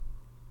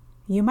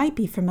You might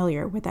be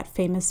familiar with that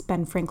famous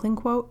Ben Franklin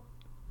quote,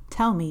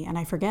 "Tell me and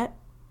I forget,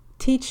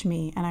 teach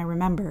me and I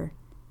remember,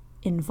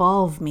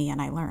 involve me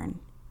and I learn."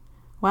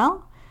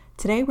 Well,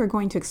 today we're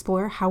going to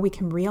explore how we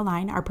can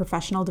realign our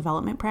professional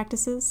development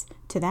practices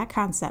to that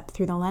concept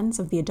through the lens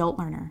of the adult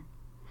learner.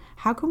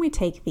 How can we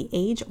take the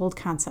age-old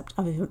concept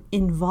of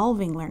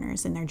involving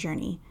learners in their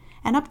journey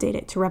and update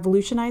it to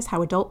revolutionize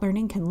how adult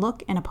learning can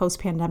look in a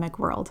post-pandemic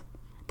world?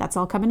 That's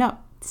all coming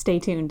up. Stay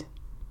tuned.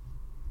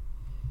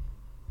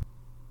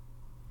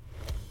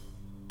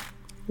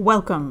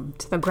 Welcome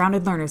to the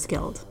Grounded Learners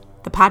Guild,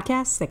 the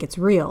podcast that gets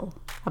real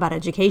about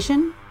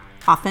education,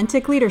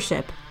 authentic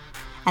leadership,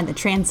 and the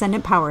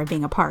transcendent power of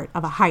being a part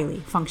of a highly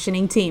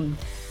functioning team.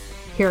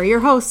 Here are your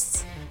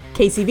hosts,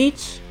 Casey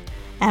Veach,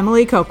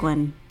 Emily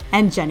Coklan,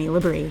 and Jenny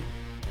Labrie.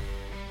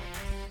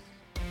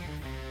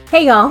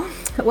 Hey y'all,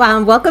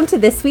 welcome to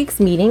this week's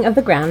meeting of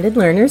the Grounded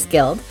Learners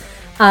Guild.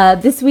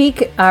 This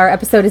week, our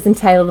episode is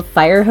entitled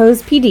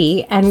Firehose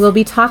PD, and we'll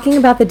be talking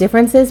about the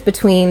differences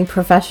between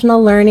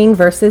professional learning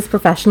versus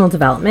professional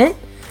development,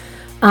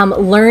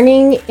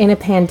 learning in a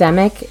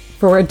pandemic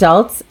for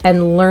adults,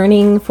 and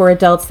learning for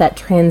adults that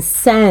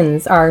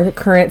transcends our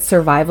current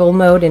survival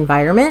mode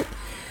environment.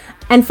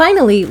 And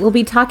finally, we'll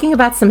be talking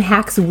about some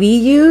hacks we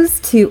use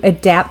to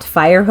adapt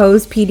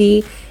Firehose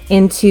PD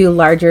into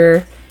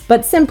larger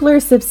but simpler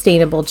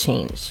sustainable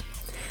change.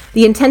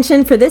 The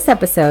intention for this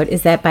episode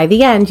is that by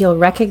the end, you'll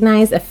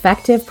recognize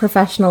effective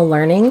professional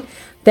learning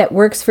that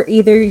works for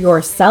either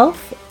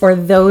yourself or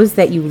those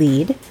that you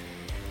lead.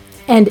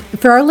 And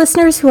for our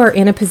listeners who are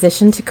in a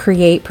position to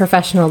create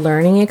professional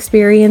learning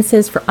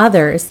experiences for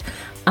others,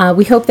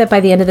 we hope that by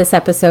the end of this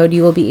episode,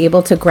 you will be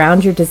able to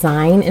ground your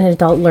design in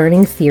adult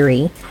learning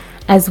theory,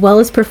 as well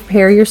as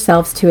prepare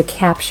yourselves to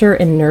capture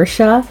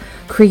inertia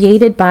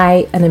created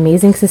by an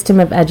amazing system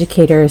of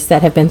educators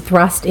that have been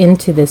thrust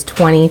into this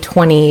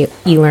 2020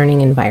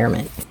 e-learning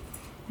environment.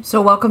 So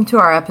welcome to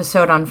our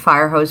episode on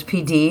Firehose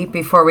PD.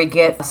 Before we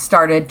get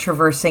started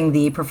traversing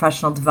the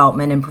professional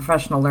development and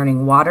professional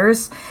learning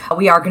waters,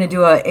 we are going to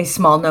do a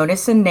small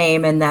notice and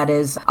name, and that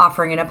is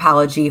offering an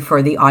apology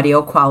for the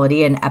audio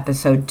quality in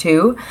episode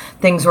 2.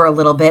 Things were a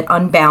little bit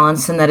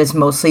unbalanced, and that is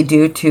mostly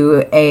due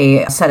to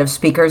a set of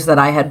speakers that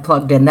I had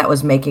plugged in that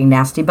was making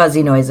nasty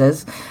buzzy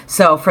noises.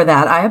 So for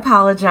that, I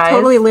apologize.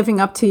 Totally living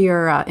up to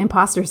your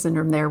imposter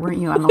syndrome there, weren't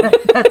you, Emily?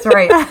 That's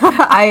right.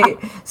 I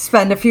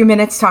spend a few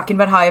minutes talking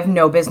about how I have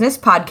no business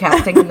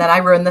podcasting, and then I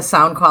ruin the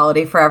sound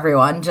quality for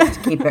everyone just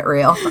to keep it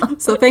real.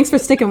 So thanks for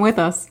sticking with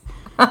us.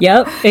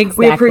 Yep,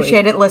 exactly. We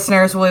appreciate it,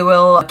 listeners. We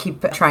will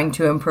keep trying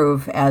to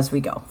improve as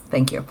we go.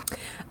 Thank you.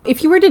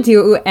 If you were to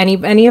do,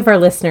 any of our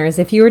listeners,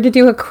 if you were to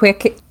do a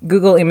quick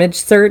Google image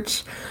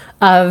search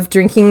of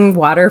drinking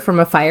water from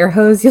a fire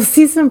hose, you'll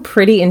see some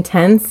pretty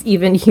intense,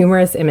 even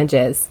humorous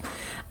images.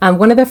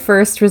 One of the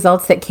first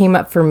results that came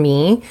up for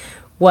me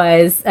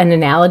was an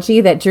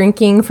analogy that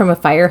drinking from a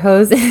fire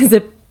hose is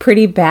a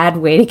pretty bad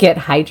way to get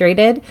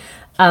hydrated.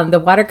 The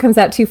water comes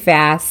out too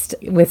fast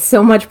with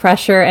so much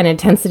pressure and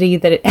intensity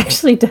that it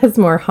actually does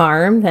more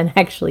harm than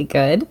actually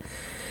good.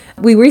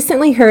 We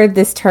recently heard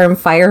this term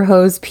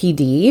Firehose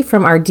PD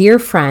from our dear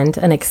friend,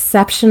 an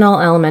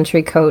exceptional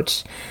elementary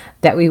coach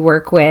that we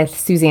work with,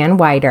 Suzanne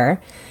Wider,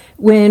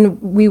 when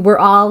we were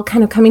all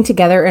kind of coming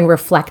together and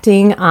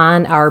reflecting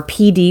on our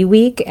PD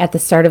week at the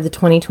start of the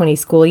 2020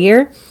 school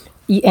year.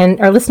 And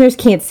our listeners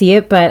can't see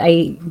it, but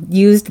I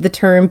used the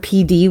term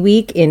PD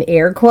week in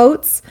air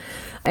quotes,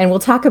 and we'll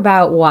talk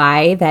about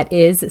why that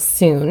is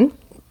soon.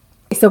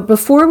 So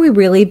before we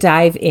really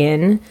dive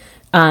in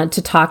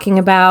to talking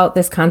about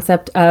this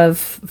concept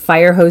of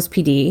Firehose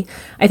PD,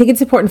 I think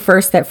it's important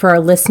first that for our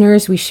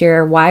listeners, we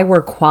share why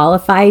we're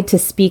qualified to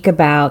speak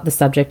about the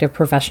subject of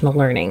professional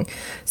learning.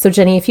 So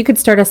Jenny, if you could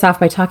start us off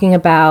by talking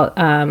about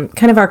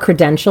kind of our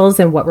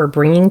credentials and what we're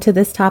bringing to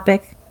this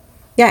topic.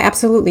 Yeah,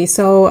 absolutely.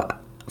 So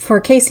for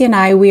Casey and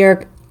I, we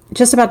are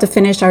just about to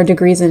finish our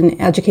degrees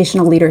in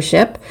educational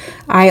leadership.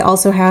 I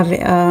also have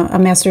a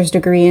master's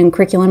degree in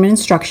curriculum and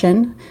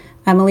instruction.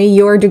 Emily,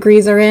 your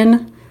degrees are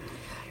in?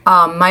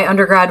 My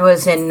undergrad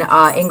was in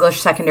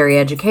English secondary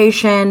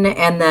education,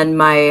 and then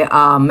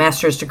my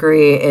master's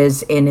degree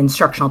is in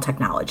instructional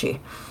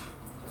technology.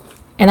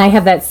 And I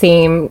have that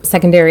same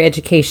secondary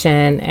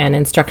education and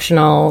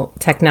instructional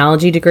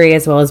technology degree,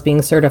 as well as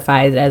being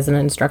certified as an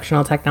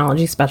instructional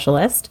technology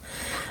specialist.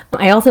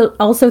 I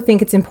also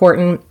think it's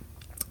important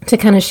to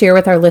kind of share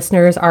with our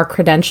listeners our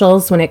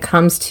credentials when it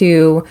comes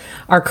to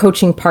our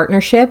coaching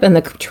partnership and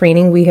the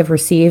training we have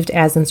received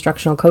as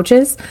instructional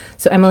coaches.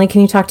 So Emily,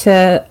 can you talk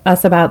to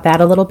us about that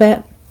a little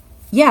bit?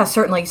 Yeah,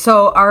 certainly.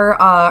 So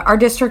our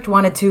district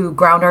wanted to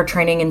ground our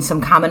training in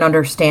some common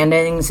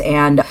understandings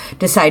and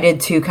decided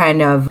to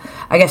kind of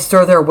I guess,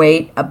 throw their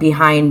weight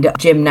behind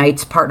Jim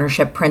Knight's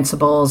partnership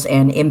principles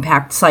and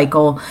impact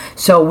cycle.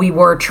 So we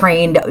were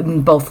trained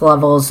in both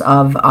levels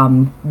of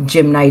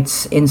Jim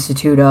Knight's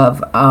Institute of,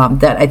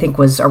 that I think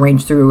was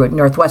arranged through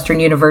Northwestern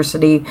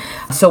University.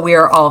 So we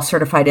are all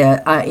certified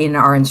in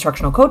our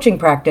instructional coaching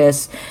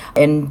practice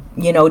and,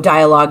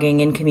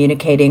 dialoguing and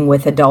communicating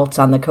with adults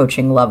on the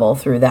coaching level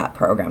through that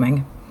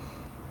programming.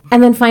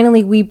 And then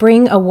finally, we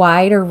bring a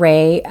wide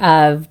array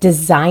of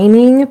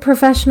designing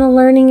professional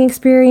learning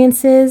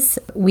experiences.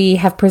 We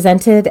have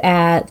presented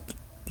at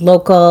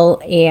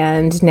local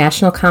and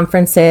national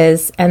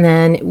conferences, and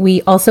then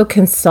we also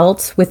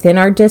consult within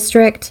our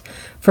district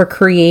for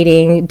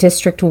creating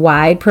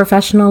district-wide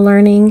professional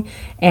learning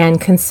and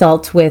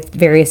consult with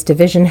various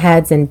division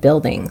heads and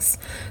buildings.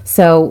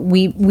 So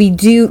we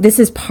do, this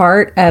is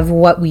part of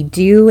what we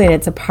do, and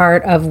it's a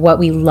part of what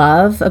we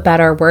love about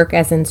our work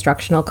as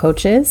instructional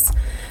coaches.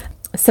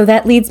 So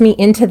that leads me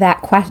into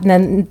that question.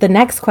 Then the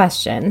next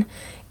question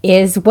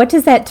is, what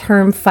does that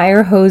term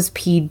Firehose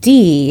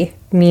PD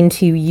mean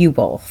to you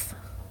both?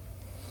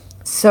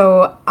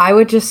 So I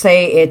would just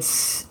say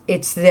it's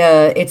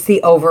the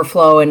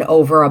overflow and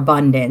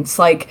overabundance.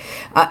 Like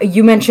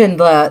you mentioned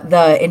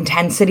the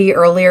intensity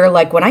earlier.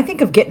 Like when I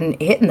think of getting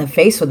hit in the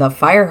face with a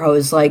fire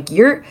hose, like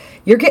you're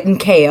getting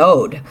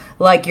KO'd.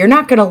 Like you're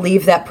not going to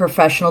leave that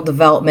professional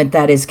development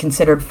that is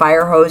considered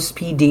Firehose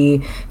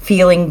PD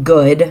feeling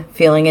good,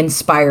 feeling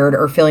inspired,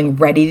 or feeling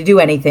ready to do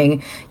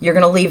anything. You're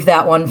going to leave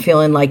that one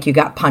feeling like you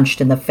got punched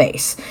in the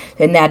face,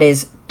 and that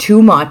is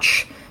too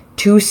much,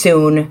 too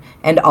soon,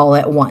 and all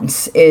at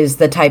once is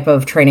the type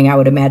of training I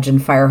would imagine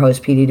Firehose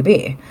PD to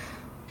be.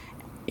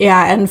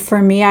 Yeah, and for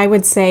me, I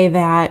would say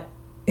that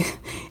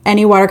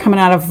any water coming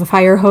out of a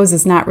fire hose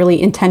is not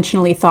really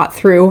intentionally thought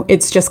through.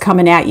 It's just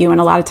coming at you,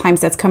 and a lot of times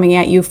that's coming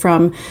at you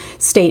from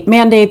state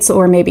mandates,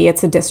 or maybe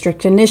it's a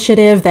district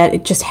initiative that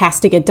it just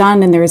has to get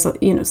done, and there's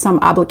some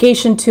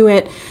obligation to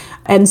it.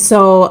 And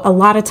so a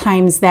lot of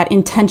times that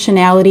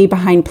intentionality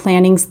behind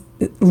planning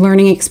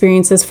learning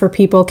experiences for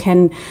people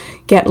can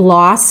get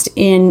lost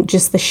in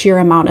just the sheer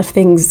amount of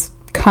things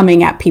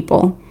coming at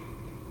people.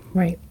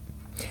 Right.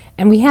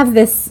 And we have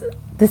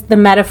the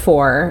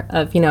metaphor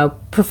of,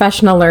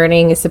 professional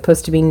learning is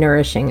supposed to be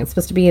nourishing. It's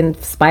supposed to be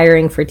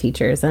inspiring for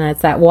teachers. And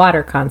it's that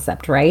water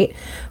concept, right?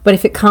 But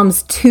if it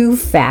comes too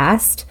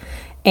fast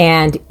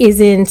and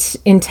isn't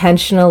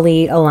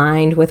intentionally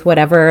aligned with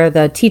whatever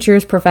the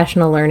teacher's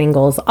professional learning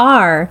goals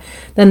are,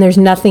 then there's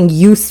nothing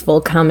useful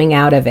coming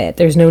out of it.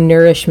 There's no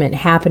nourishment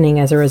happening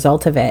as a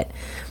result of it.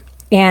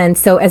 And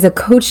so as a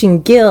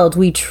coaching guild,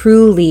 we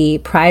truly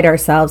pride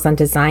ourselves on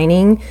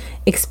designing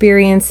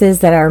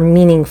experiences that are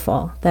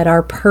meaningful, that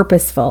are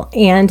purposeful,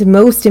 and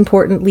most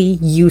importantly,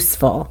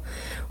 useful.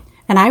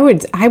 And I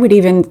would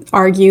even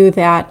argue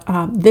that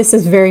this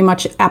is very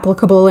much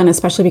applicable, and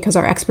especially because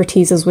our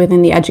expertise is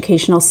within the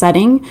educational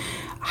setting.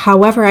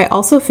 However, I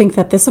also think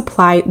that this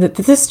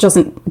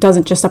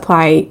doesn't just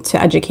apply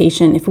to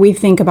education. If we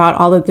think about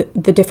all of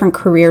the different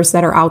careers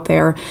that are out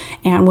there,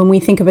 and when we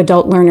think of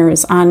adult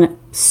learners on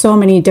so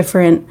many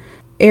different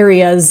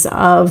areas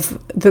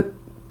of the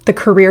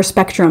career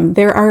spectrum,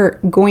 there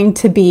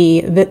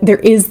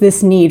is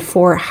this need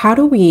for how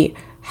do we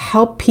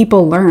help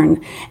people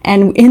learn.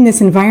 And in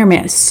this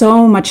environment,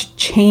 so much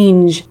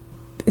change,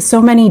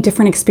 so many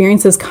different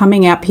experiences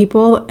coming at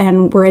people,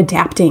 and we're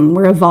adapting,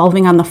 we're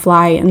evolving on the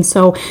fly. And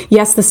so,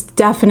 yes, this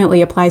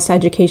definitely applies to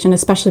education,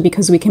 especially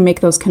because we can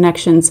make those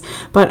connections.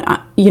 But,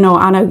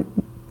 on a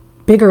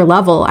bigger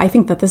level, I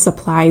think that this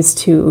applies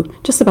to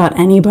just about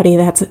anybody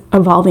that's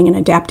evolving and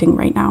adapting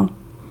right now.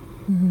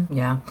 Mm-hmm.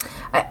 Yeah.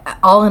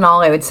 All in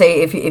all, I would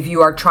say if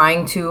you are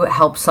trying to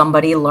help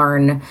somebody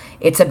learn,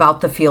 it's about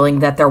the feeling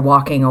that they're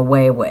walking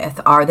away with.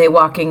 Are they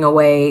walking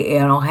away,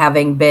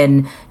 having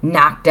been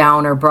knocked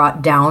down or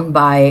brought down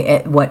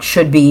by what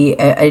should be,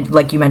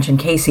 like you mentioned,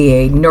 Casey,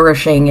 a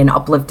nourishing and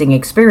uplifting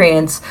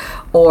experience?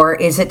 Or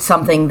is it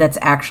something that's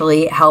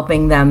actually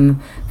helping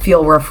them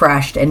feel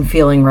refreshed and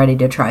feeling ready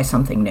to try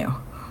something new?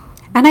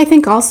 And I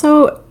think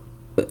also,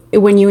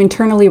 when you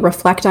internally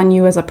reflect on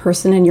you as a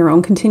person and your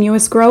own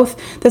continuous growth,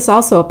 this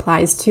also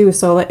applies too.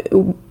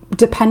 So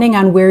depending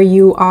on where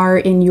you are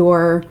in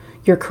your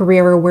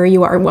career, or where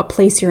you are, what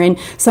place you're in,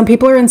 some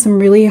people are in some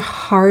really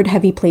hard,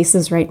 heavy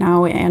places right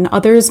now, and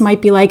others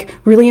might be like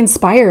really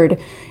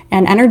inspired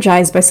and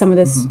energized by some of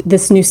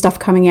this new stuff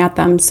coming at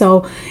them.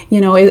 So,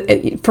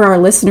 for our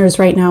listeners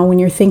right now, when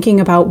you're thinking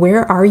about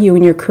where are you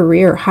in your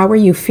career, how are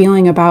you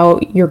feeling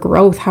about your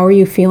growth? How are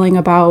you feeling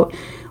about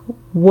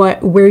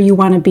where you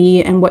want to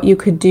be and what you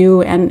could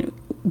do, and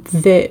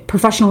the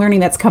professional learning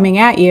that's coming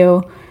at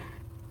you?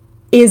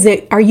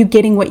 Are you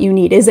getting what you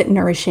need? Is it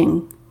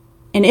nourishing?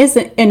 And if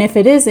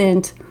it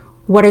isn't,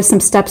 what are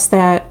some steps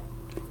that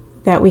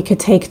we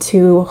could take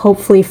to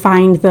hopefully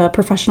find the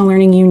professional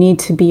learning you need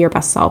to be your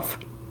best self?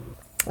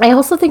 I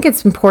also think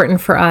it's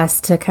important for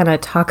us to kind of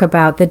talk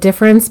about the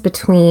difference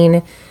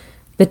between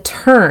the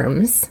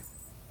terms.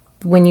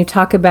 When you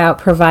talk about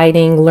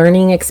providing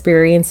learning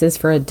experiences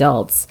for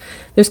adults,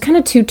 there's kind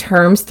of two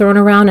terms thrown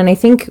around, and I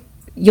think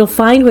you'll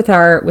find with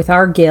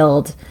our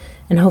guild,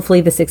 and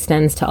hopefully this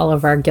extends to all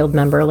of our guild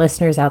member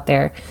listeners out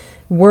there,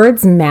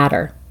 words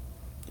matter.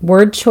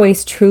 Word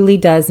choice truly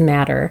does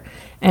matter.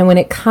 And when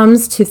it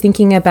comes to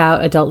thinking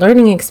about adult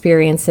learning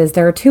experiences,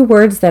 there are two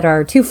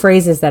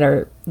phrases that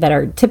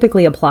are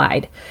typically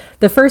applied.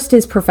 The first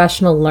is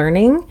professional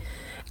learning,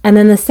 and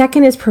then the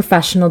second is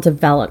professional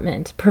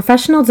development.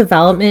 Professional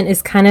development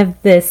is kind of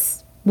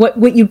this,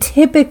 what you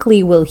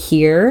typically will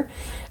hear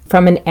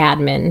from an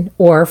admin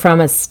or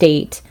from a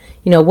state.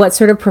 What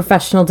sort of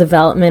professional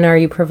development are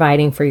you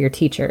providing for your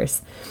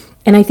teachers?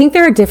 And I think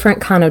there are different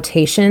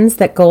connotations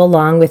that go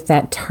along with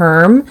that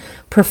term,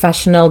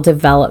 professional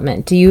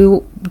development.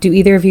 Do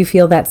either of you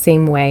feel that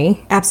same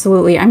way?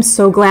 Absolutely. I'm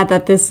so glad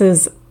that this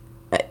is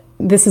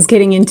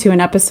getting into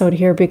an episode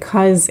here,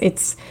 because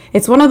it's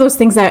one of those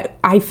things that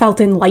I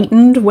felt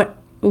enlightened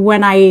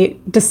when I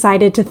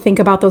decided to think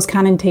about those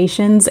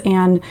connotations,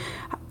 and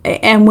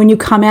when you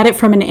come at it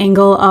from an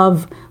angle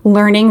of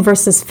learning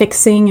versus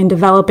fixing and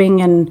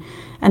developing and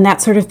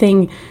that sort of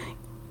thing,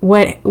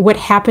 what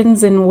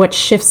happens and what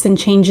shifts and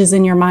changes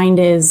in your mind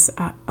is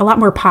a lot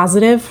more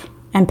positive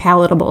and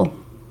palatable.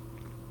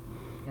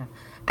 Yeah.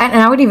 And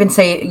I would even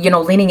say,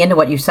 leaning into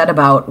what you said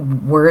about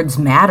words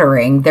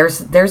mattering, there's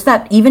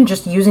that, even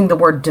just using the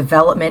word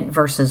development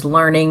versus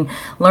learning.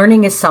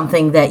 Learning is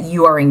something that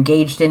you are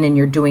engaged in and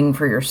you're doing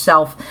for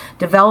yourself.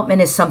 Development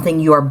is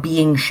something you are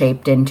being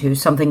shaped into,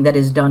 something that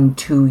is done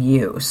to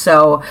you.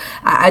 So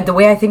the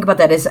way I think about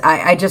that is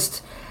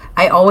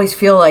I always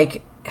feel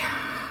like,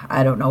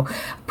 I don't know,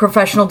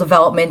 professional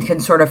development can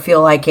sort of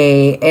feel like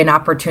an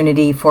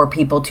opportunity for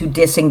people to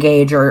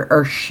disengage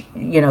or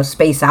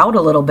space out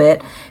a little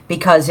bit,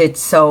 because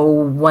it's so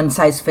one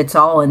size fits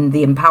all and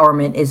the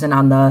empowerment isn't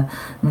on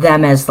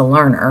them as the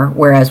learner,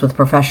 whereas with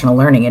professional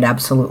learning it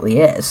absolutely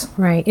is.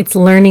 Right. It's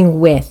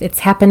it's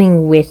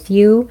happening with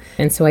you.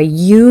 And so I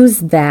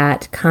use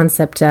that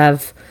concept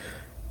of,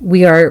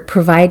 we are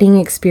providing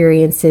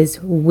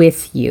experiences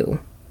with you,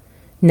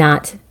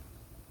 not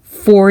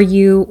for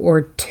you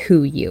or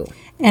to you.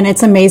 And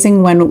it's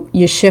amazing when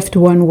you shift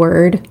one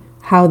word,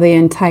 how the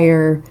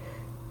entire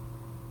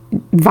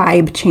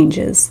vibe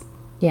changes.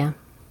 Yeah.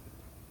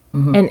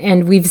 Mm-hmm.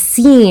 And we've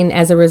seen,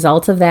 as a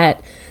result of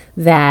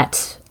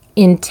that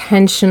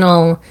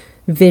intentional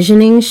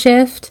visioning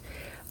shift,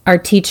 our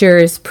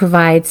teachers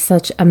provide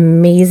such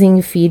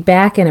amazing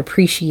feedback and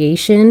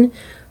appreciation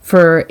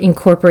for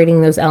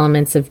incorporating those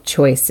elements of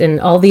choice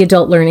and all the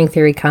adult learning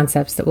theory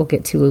concepts that we'll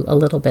get to a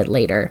little bit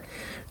later.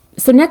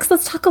 So next,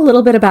 let's talk a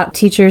little bit about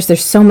teachers.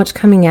 There's so much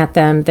coming at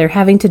them. They're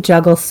having to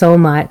juggle so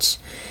much.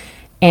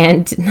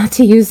 And not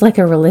to use like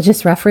a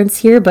religious reference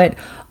here, but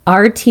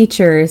are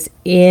teachers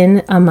in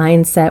a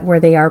mindset where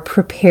they are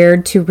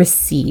prepared to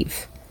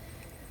receive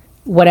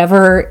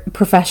whatever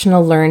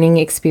professional learning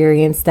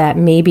experience that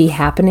may be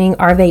happening?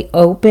 Are they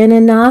open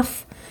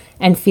enough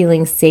and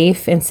feeling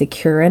safe and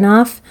secure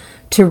enough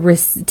to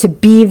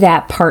be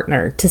that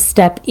partner, to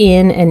step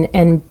in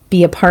and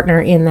be a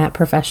partner in that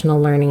professional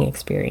learning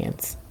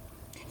experience?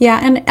 Yeah,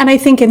 and I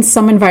think in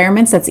some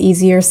environments that's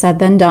easier said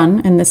than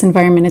done. In this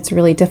environment, it's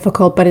really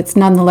difficult, but it's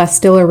nonetheless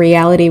still a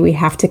reality we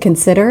have to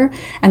consider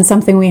and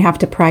something we have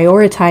to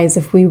prioritize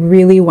if we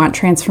really want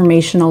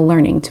transformational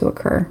learning to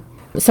occur.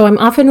 So I'm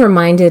often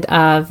reminded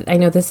of, I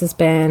know this has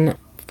been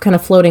kind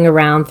of floating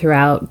around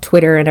throughout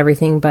Twitter and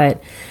everything,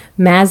 but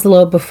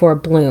Maslow before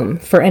Bloom.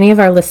 For any of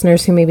our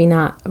listeners who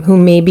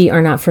maybe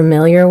are not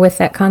familiar with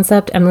that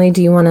concept, Emily,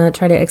 do you want to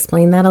try to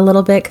explain that a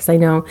little bit? Because I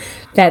know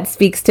that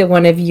speaks to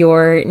one of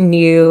your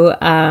new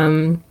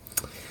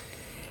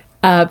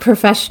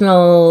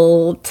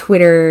professional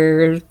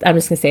Twitter, I'm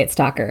just going to say it,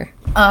 stalker.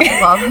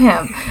 Love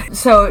him.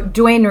 So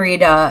Dwayne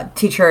Reed, a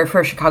teacher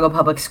for Chicago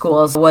Public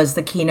Schools, was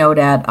the keynote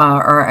at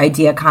our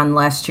IdeaCon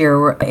last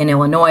year in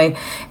Illinois.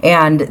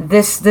 And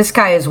this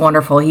guy is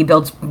wonderful. He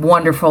builds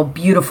wonderful,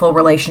 beautiful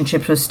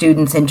relationships with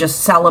students and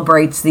just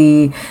celebrates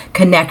the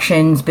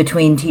connections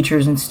between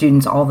teachers and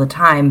students all the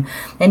time.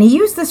 And he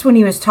used this when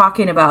he was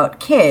talking about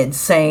kids,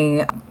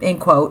 saying, in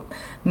quote,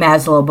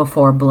 Maslow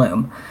before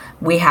Bloom.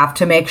 We have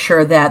to make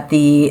sure that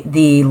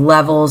the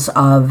levels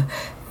of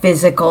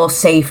physical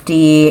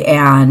safety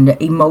and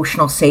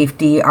emotional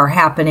safety are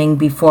happening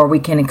before we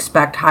can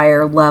expect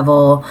higher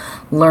level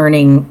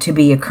learning to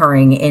be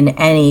occurring in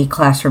any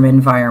classroom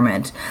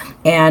environment.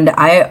 And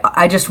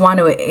I just want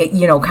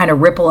to, kind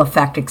of ripple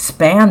effect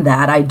expand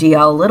that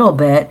idea a little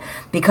bit,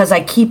 because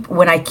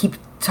when I keep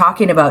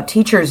talking about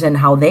teachers and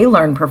how they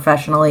learn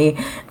professionally,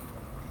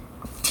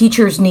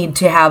 teachers need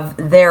to have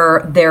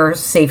their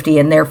safety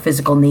and their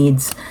physical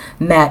needs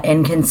met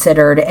and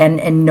considered,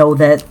 and know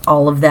that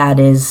all of that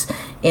is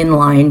in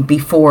line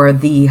before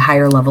the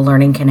higher level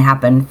learning can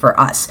happen for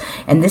us.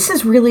 And this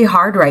is really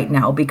hard right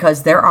now,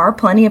 because there are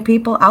plenty of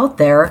people out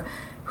there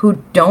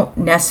who don't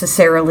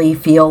necessarily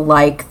feel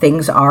like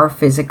things are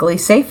physically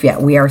safe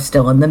yet. We are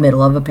still in the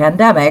middle of a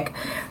pandemic.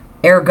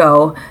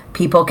 Ergo,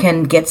 people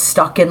can get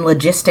stuck in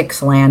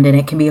logistics land, and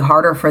it can be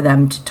harder for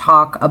them to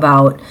talk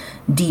about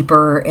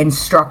deeper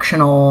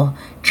instructional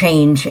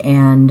change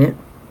and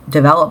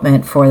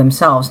development for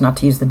themselves, not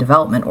to use the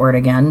development word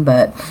again,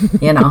 but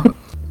you know.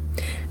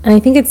 And I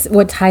think it's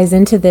what ties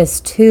into this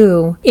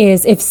too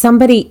is if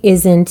somebody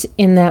isn't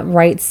in that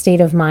right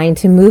state of mind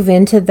to move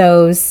into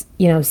those,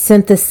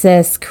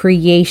 synthesis,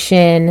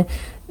 creation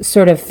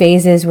sort of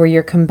phases where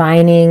you're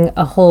combining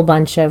a whole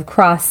bunch of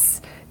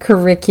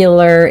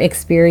cross-curricular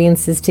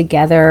experiences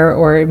together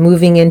or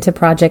moving into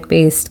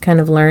project-based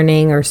kind of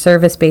learning or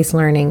service-based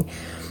learning,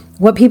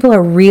 what people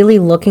are really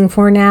looking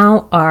for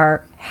now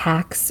are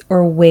hacks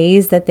or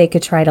ways that they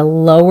could try to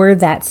lower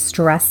that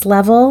stress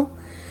level,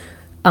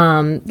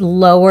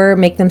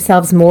 make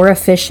themselves more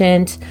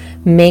efficient,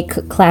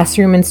 make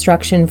classroom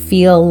instruction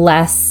feel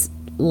less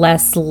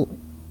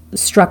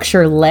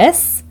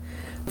structureless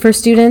for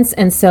students.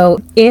 And so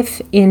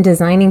if in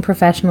designing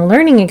professional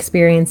learning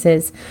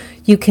experiences,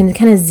 you can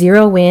kind of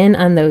zero in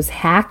on those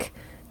hack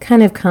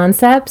kind of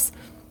concepts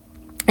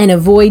and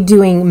avoid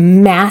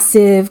doing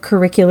massive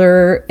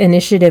curricular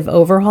initiative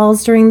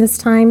overhauls during this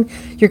time,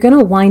 you're going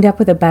to wind up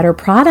with a better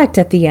product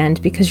at the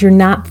end because you're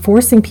not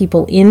forcing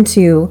people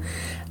into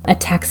a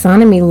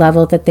taxonomy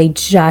level that they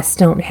just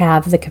don't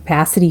have the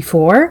capacity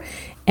for.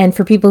 And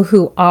for people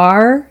who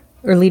are,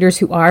 or leaders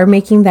who are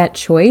making that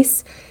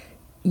choice,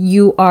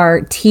 you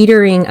are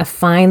teetering a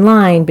fine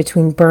line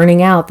between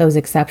burning out those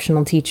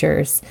exceptional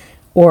teachers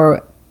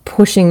or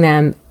pushing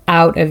them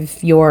out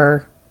of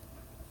your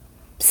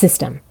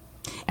system.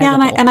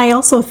 Yeah, and I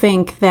also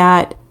think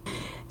that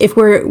if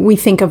we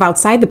think of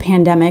outside the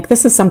pandemic,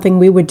 this is something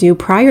we would do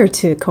prior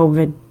to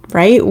COVID,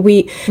 right?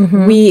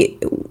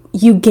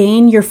 You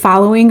gain your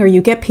following or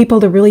you get people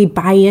to really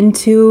buy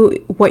into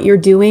what you're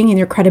doing and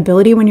your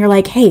credibility when you're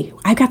like, hey,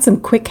 I've got some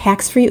quick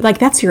hacks for you. Like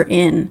that's your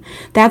in.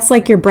 That's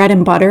like your bread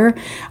and butter.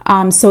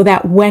 So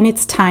that when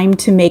it's time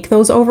to make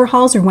those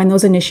overhauls or when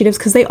those initiatives,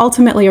 because they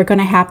ultimately are going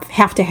to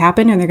have to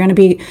happen and they're going to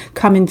be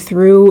coming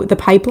through the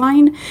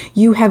pipeline,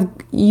 you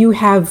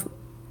have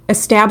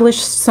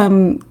established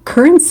some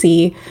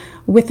currency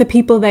with the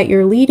people that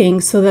you're leading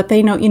so that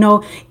they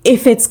know,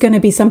 if it's going to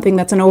be something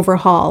that's an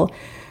overhaul,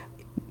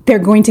 they're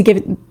going to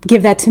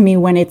give that to me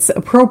when it's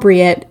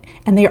appropriate.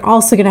 And they're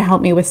also going to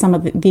help me with some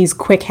of these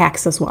quick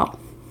hacks as well.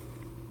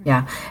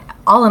 Yeah.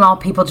 All in all,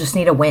 people just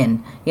need a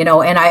win,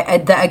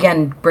 and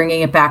again,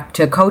 bringing it back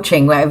to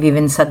coaching, I've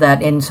even said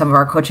that in some of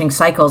our coaching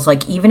cycles,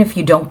 like even if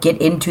you don't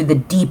get into the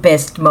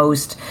deepest,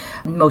 most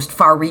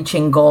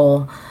far-reaching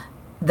goal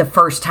the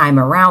first time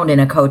around in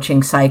a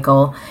coaching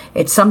cycle,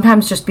 it's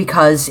sometimes just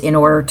because in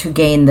order to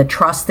gain the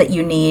trust that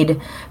you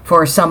need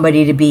for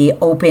somebody to be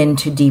open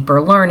to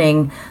deeper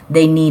learning,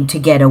 they need to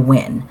get a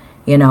win,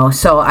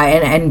 so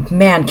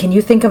man, can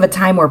you think of a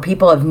time where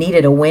people have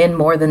needed a win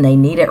more than they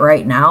need it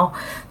right now?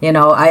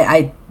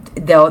 The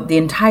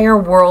entire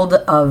world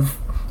of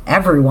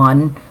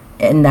everyone,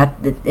 and that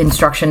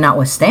instruction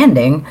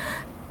notwithstanding,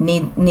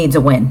 needs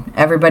a win.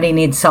 Everybody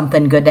needs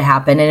something good to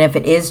happen. And if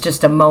it is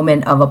just a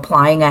moment of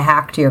applying a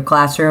hack to your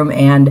classroom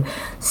and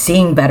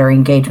seeing better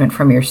engagement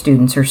from your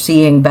students or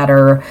seeing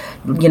better,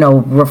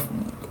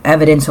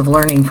 evidence of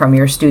learning from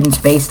your students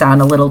based on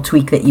a little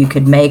tweak that you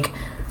could make,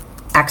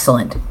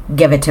 excellent.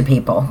 Give it to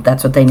people.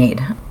 That's what they need.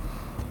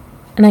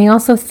 And I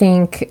also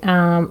think,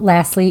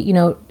 lastly,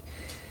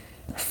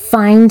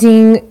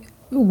 finding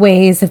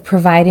ways of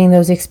providing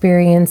those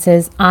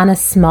experiences on a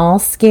small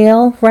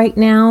scale right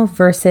now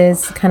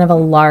versus kind of a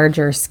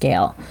larger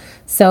scale.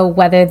 So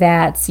whether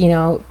that's,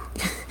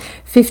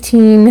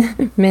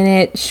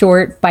 15-minute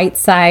short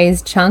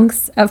bite-sized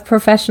chunks of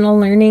professional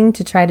learning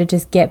to try to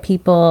just get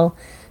people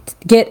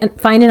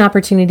find an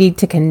opportunity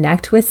to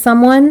connect with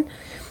someone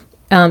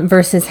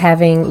versus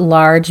having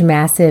large,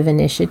 massive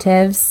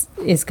initiatives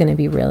is going to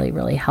be really,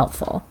 really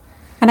helpful.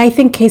 And I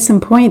think case in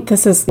point,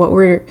 this is what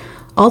we're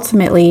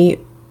ultimately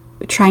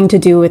trying to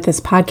do with this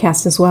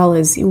podcast as well,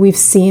 is we've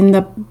seen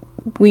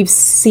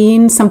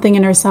something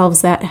in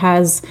ourselves that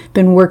has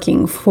been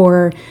working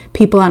for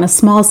people on a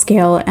small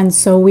scale. And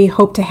so we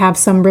hope to have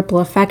some ripple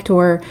effect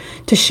or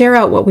to share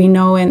out what we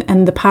know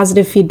and the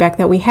positive feedback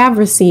that we have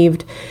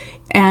received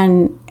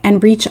and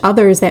reach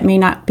others that may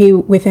not be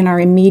within our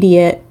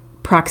immediate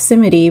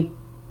proximity,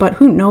 but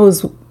who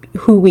knows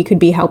who we could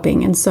be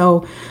helping. And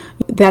so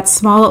that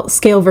small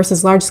scale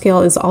versus large scale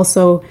is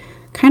also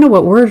kind of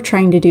what we're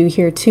trying to do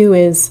here too,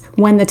 is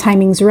when the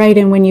timing's right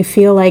and when you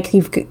feel like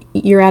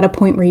you're at a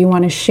point where you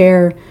want to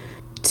share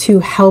to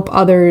help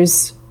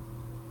others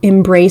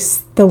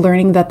embrace the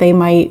learning that they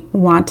might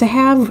want to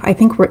have. I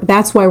think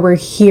that's why we're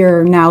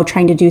here now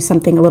trying to do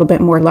something a little bit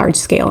more large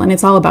scale, and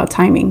it's all about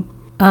timing.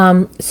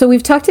 So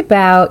we've talked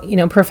about,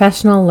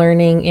 professional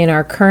learning in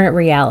our current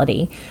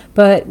reality,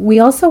 but we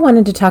also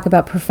wanted to talk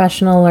about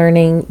professional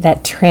learning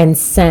that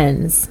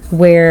transcends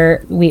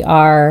where we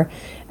are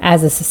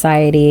as a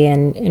society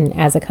and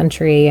as a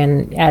country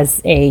and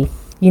as a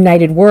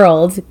united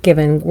world,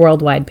 given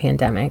worldwide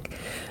pandemic.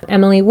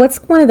 Emily, what's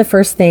one of the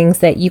first things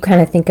that you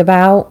kind of think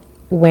about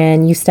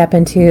when you step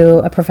into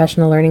a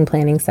professional learning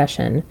planning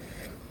session?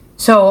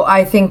 So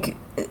I think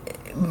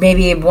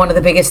maybe one of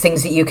the biggest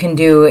things that you can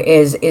do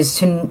is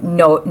to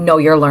know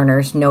your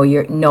learners, know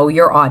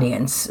your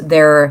audience.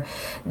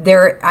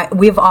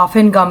 We've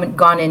often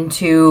gone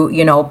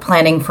into,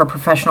 planning for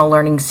professional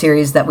learning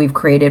series that we've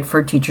created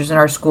for teachers in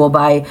our school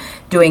by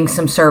doing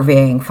some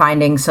surveying,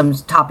 finding some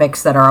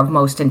topics that are of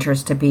most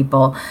interest to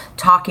people,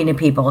 talking to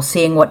people,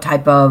 seeing what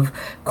type of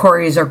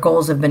queries or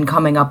goals have been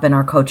coming up in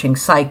our coaching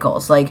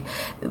cycles. Like,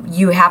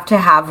 you have to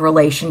have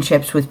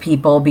relationships with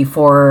people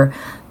before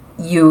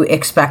you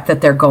expect that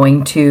they're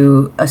going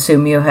to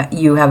assume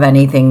you have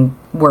anything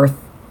worth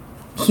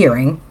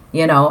hearing,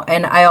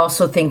 And I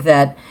also think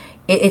that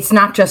it's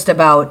not just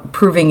about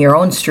proving your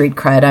own street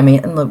cred. I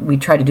mean, we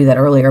tried to do that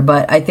earlier,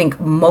 but I think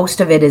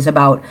most of it is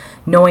about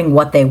knowing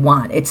what they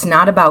want. It's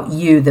not about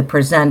you, the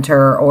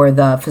presenter or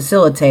the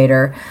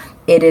facilitator.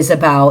 It is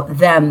about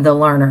them, the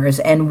learners,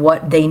 and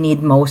what they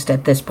need most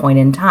at this point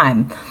in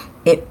time.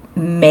 It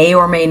may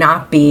or may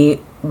not be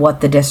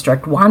what the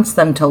district wants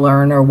them to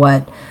learn, or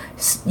what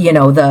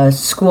the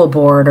school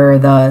board or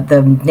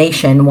the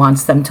nation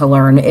wants them to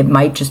learn. It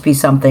might just be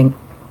something,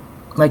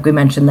 like we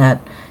mentioned,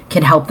 that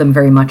can help them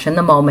very much in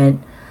the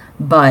moment,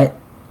 but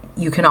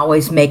you can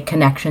always make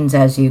connections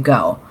as you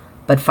go.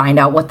 But find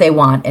out what they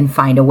want and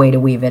find a way to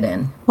weave it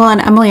in. Well,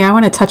 and Emily, I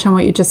want to touch on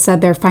what you just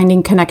said there,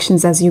 finding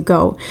connections as you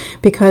go,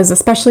 because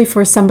especially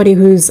for somebody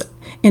who's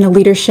in a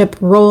leadership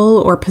role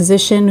or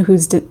position,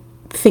 who's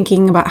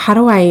thinking about how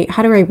do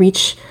I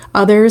reach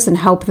others and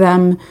help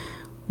them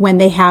when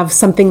they have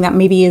something that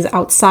maybe is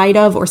outside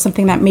of, or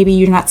something that maybe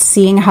you're not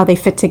seeing how they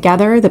fit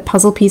together, the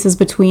puzzle pieces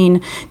between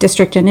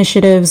district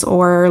initiatives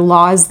or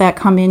laws that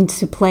come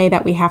into play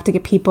that we have to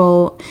get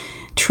people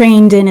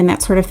trained in and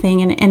that sort of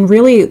thing. And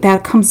really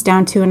that comes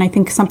down to, and I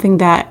think something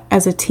that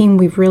as a team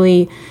we've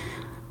really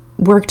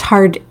worked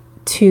hard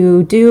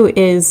to do,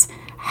 is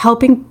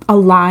helping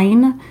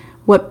align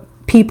what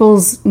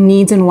people's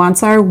needs and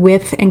wants are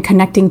with and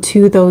connecting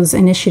to those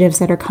initiatives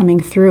that are coming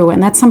through.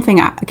 And that's something,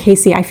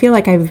 Casey, I feel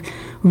like I've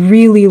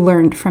really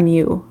learned from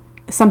you.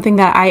 Something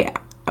that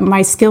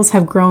my skills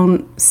have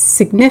grown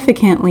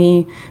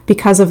significantly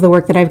because of the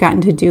work that I've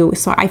gotten to do.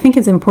 So I think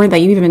it's important that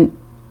you even,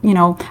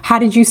 how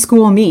did you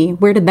school me?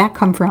 Where did that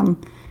come from?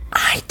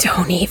 I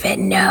don't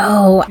even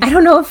know. I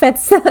don't know if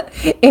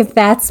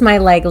that's my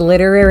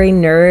literary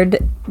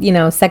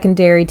nerd,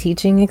 secondary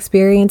teaching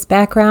experience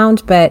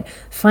background, but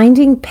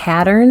finding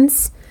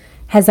patterns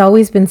has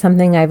always been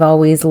something I've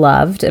always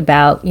loved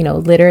about,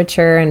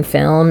 literature and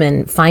film,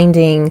 and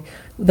finding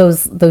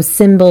those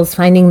symbols,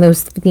 finding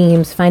those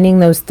themes, finding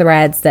those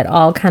threads that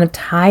all kind of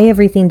tie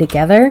everything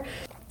together.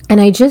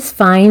 And I just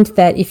find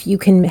that if you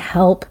can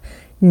help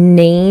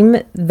name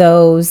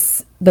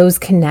those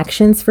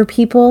connections for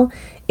people,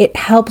 it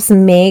helps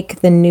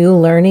make the new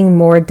learning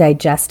more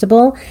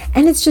digestible.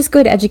 And it's just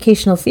good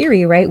educational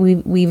theory, right?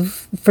 We've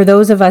for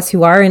those of us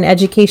who are in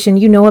education,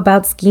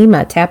 about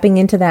schema. Tapping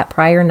into that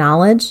prior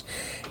knowledge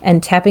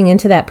and tapping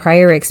into that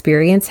prior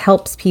experience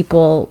helps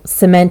people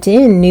cement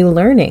in new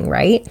learning,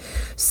 right?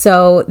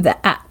 So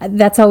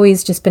that's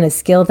always just been a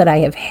skill that I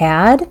have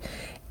had.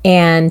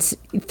 And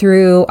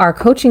through our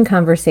coaching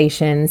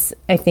conversations,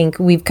 I think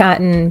we've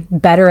gotten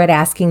better at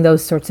asking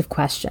those sorts of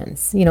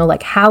questions.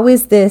 How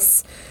is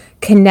this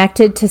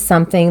connected to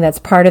something that's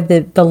part of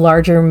the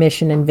larger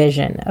mission and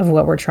vision of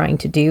what we're trying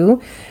to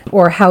do?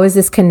 Or how is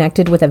this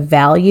connected with a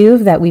value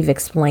that we've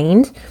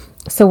explained?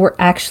 So we're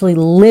actually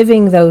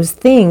living those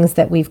things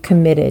that we've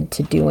committed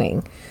to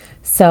doing.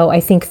 So I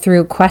think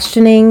through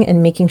questioning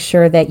and making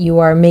sure that you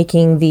are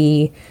making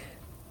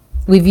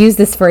we've used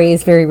this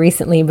phrase very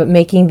recently, but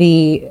making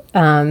the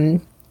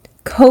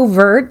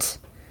covert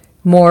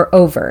more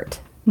overt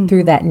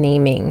through that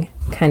naming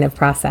kind of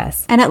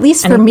process. And at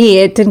least for me,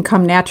 it didn't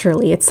come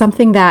naturally. It's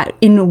something that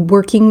in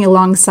working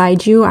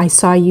alongside you, I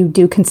saw you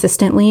do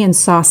consistently and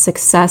saw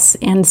success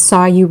and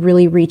saw you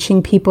really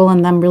reaching people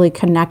and them really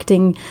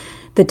connecting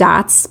the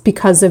dots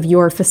because of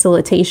your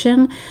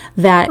facilitation,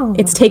 that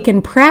it's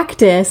taken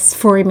practice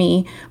for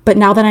me. But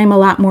now that I'm a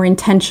lot more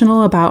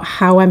intentional about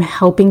how I'm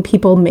helping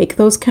people make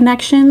those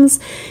connections,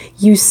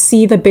 you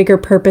see the bigger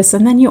purpose,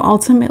 and then you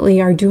ultimately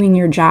are doing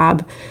your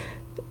job.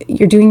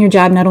 You're doing your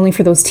job not only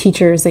for those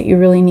teachers that you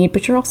really need,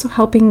 but you're also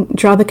helping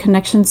draw the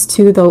connections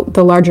to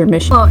the larger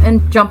mission. Well,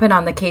 and jumping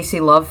on the Casey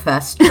Love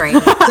Fest train.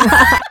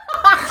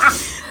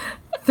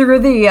 through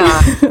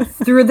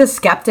the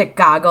skeptic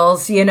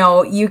goggles,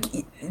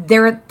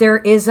 there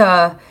is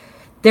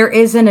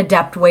an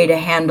adept way to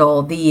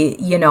handle the,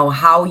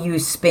 how you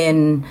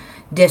spin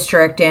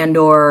district and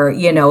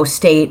or,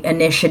 state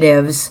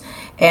initiatives,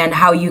 and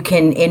how you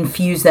can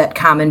infuse that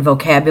common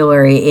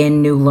vocabulary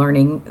in new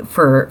learning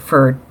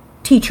for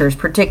teachers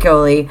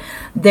particularly.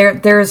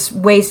 There's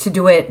ways to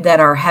do it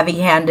that are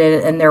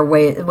heavy-handed, and there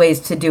are ways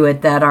to do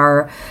it that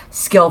are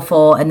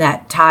skillful and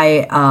that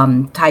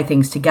tie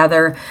things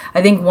together.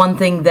 I think one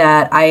thing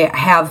that I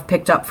have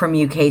picked up from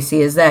you,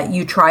 Casey, is that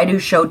you try to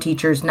show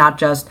teachers not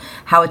just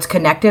how it's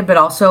connected, but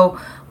also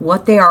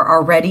what they are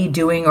already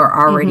doing or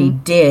already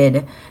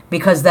did,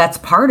 because that's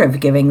part of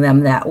giving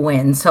them that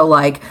win. So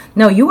like,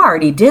 no, you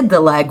already did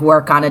the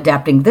legwork on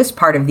adapting this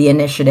part of the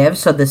initiative,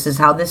 so this is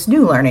how this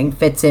new learning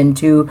fits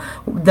into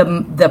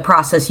the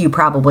process you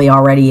probably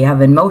already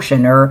have in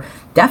motion, or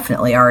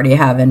definitely already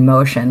have in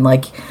motion.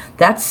 Like,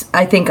 that's,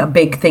 I think, a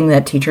big thing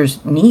that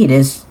teachers need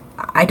is,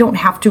 I don't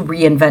have to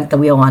reinvent the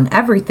wheel on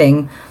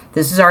everything.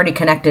 This is already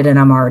connected and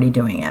I'm already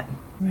doing it.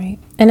 Right.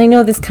 And I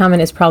know this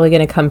comment is probably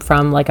going to come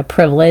from like a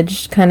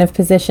privileged kind of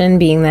position,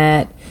 being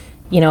that,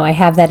 I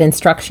have that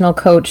instructional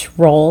coach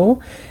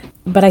role.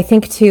 But I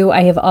think too,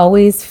 I have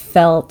always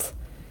felt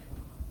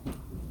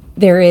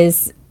there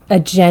is a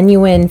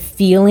genuine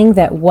feeling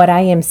that what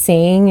I am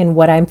saying and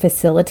what I'm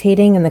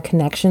facilitating and the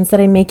connections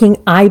that I'm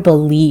making, I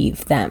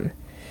believe them.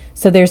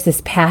 So there's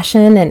this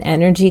passion and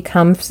energy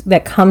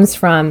that comes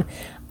from,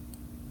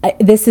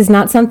 this is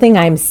not something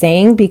I'm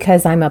saying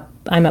because I'm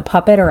a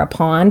puppet or a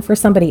pawn for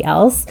somebody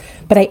else,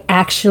 but I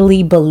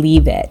actually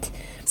believe it.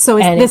 So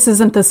this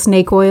isn't the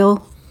snake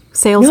oil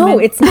salesman? No,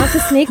 it's not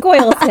the snake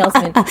oil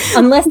salesman.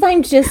 Unless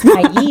I'm just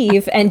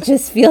naive and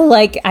just feel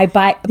like I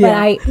buy.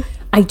 But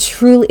I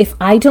truly, if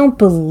I don't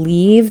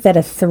believe that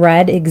a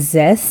thread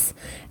exists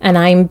and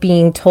I'm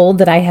being told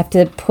that I have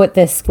to put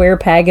this square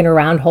peg in a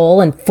round hole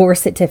and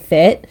force it to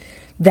fit,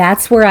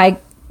 that's where I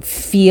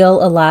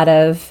feel a lot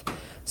of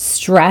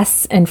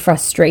stress and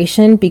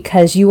frustration,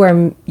 because you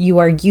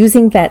are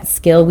using that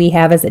skill we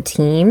have as a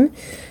team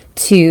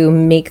to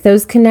make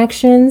those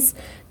connections,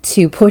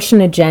 to push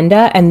an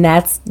agenda, and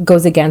that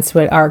goes against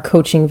what our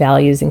coaching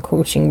values and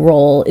coaching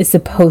role is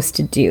supposed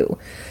to do.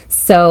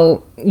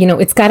 So,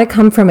 it's got to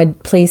come from a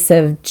place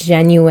of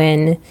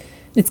genuine,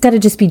 it's got to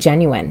just be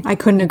genuine. I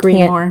couldn't agree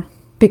more,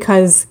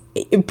 because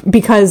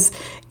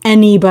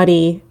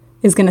anybody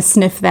is going to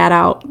sniff that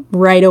out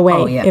right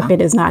away if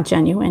it is not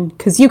genuine.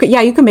 Because you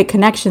can make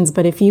connections,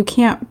 but if you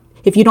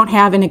don't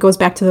have, and it goes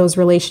back to those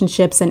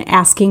relationships and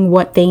asking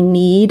what they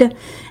need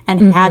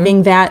and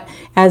having that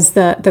as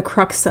the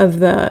crux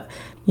of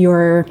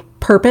your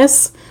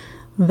purpose,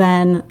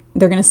 then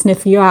they're going to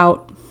sniff you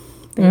out.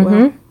 They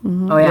will.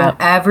 Oh yeah, yep.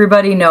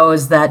 Everybody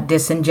knows that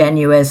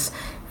disingenuous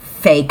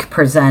fake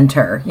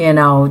presenter.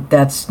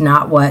 That's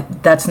not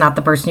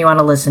the person you want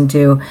to listen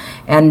to,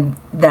 and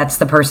that's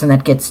the person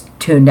that gets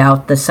tuned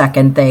out the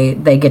second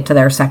they get to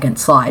their second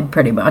slide,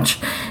 pretty much.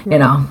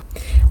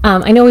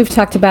 I know we've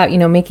talked about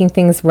making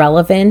things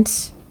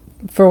relevant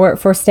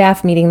for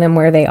staff, meeting them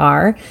where they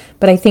are,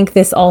 but I think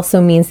this also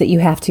means that you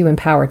have to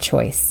empower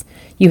choice.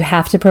 You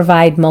have to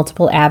provide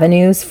multiple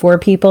avenues for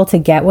people to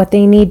get what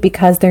they need,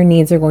 because their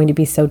needs are going to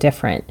be so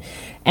different.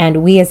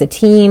 And we as a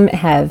team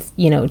have,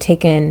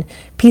 taken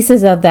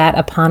pieces of that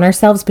upon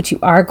ourselves, but you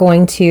are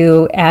going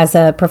to, as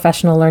a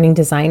professional learning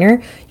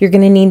designer, you're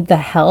going to need the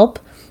help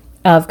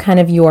of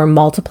kind of your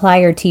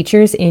multiplier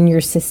teachers in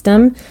your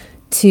system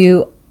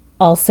to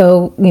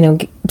also,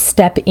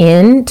 step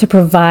in to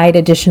provide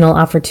additional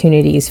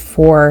opportunities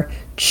for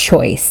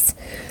choice.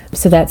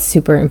 So that's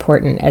super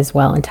important as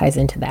well, and ties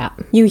into that.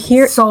 You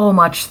hear so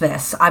much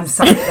this. I'm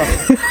sorry.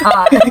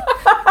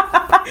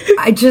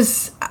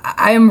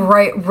 I am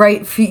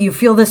right. You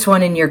feel this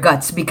one in your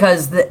guts,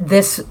 because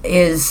this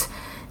is,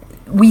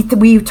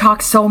 we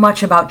talk so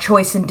much about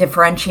choice and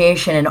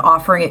differentiation and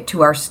offering it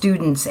to our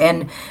students.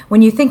 And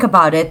when you think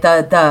about it,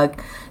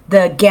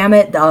 the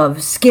gamut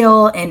of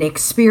skill and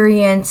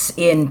experience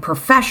in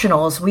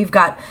professionals. We've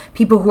got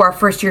people who are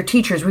first-year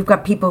teachers. We've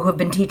got people who have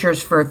been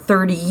teachers for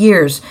 30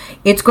 years.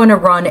 It's going to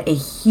run a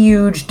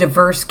huge,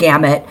 diverse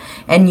gamut,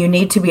 and you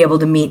need to be able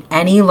to meet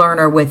any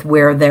learner with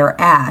where they're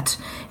at.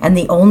 And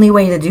the only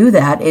way to do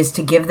that is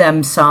to give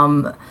them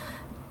some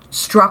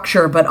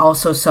structure, but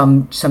also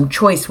some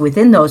choice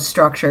within those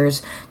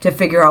structures to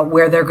figure out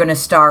where they're going to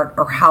start,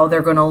 or how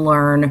they're going to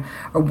learn,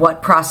 or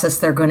what process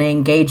they're going to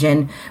engage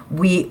in.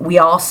 We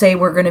all say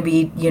we're going to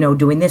be,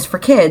 doing this for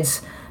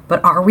kids,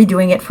 but are we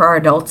doing it for our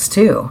adults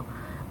too?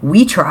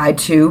 We try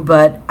to,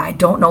 but I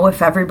don't know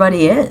if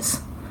everybody is.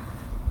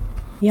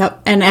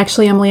 Yep. And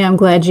actually, Emily, I'm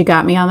glad you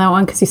got me on that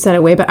one, because you said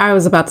it way, but I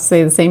was about to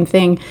say the same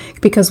thing,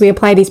 because we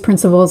apply these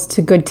principles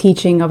to good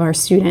teaching of our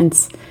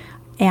students.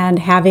 And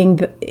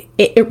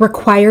it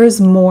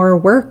requires more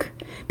work,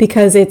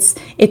 because it's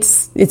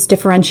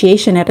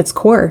differentiation at its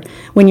core.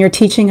 When you're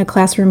teaching a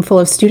classroom full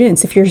of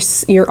students, if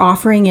you're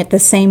offering it the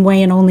same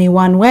way and only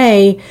one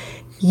way,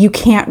 you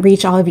can't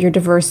reach all of your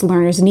diverse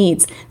learners'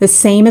 needs. The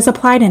same is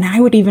applied, and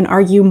I would even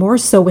argue more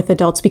so with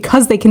adults,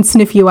 because they can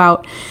sniff you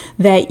out,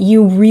 that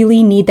you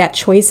really need that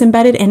choice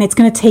embedded, and it's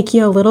going to take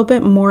you a little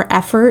bit more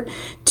effort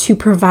to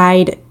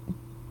provide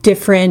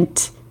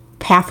different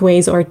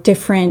pathways or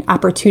different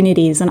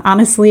opportunities. And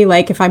honestly,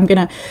 like, if I'm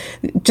gonna,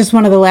 just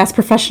one of the last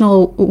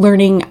professional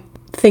learning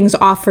things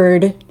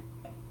offered,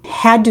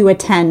 had to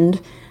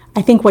attend,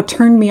 I think what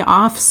turned me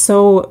off,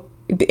 so,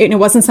 and it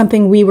wasn't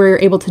something we were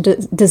able to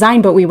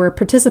design, but we were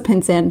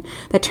participants in,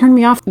 that turned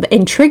me off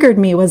and triggered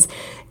me, was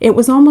it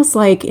was almost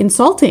like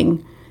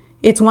insulting.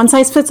 It's one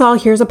size fits all.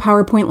 Here's a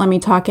PowerPoint. Let me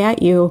talk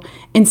at you.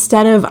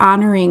 Instead of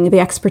honoring the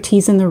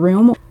expertise in the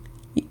room.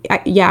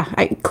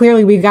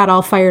 Clearly we got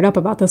all fired up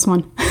about this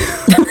one.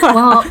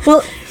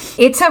 Well,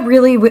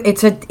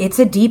 it's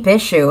a deep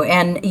issue.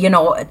 And,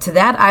 to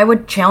that, I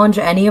would challenge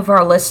any of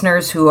our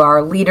listeners who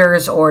are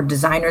leaders or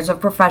designers of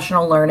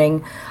professional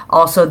learning.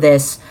 Also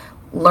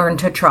learn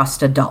to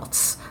trust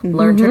adults.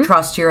 Learn to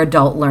trust your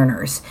adult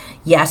learners.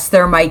 Yes,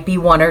 there might be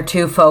one or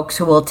two folks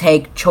who will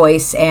take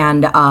choice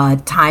and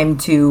time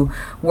to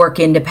work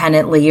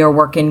independently or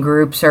work in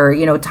groups, or,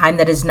 time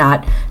that is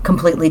not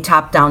completely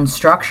top-down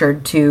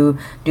structured to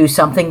do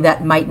something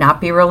that might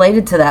not be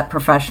related to that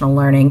professional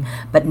learning.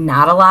 But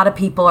not a lot of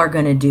people are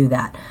going to do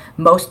that.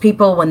 Most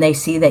people, when they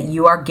see that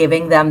you are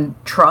giving them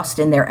trust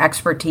in their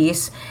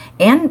expertise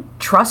and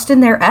trust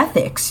in their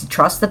ethics,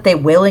 trust that they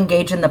will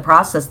engage in the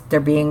process that they're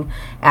being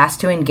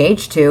asked to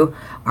engage to,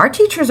 our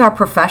teachers are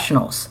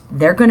professionals.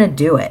 They're going to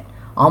do it.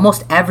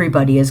 Almost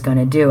everybody is going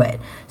to do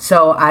it.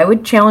 So I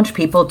would challenge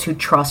people to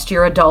trust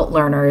your adult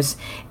learners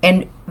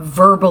and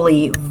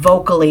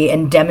vocally,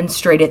 and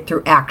demonstrate it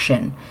through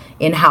action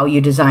in how you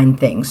design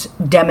things.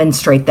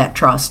 Demonstrate that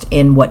trust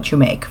in what you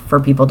make for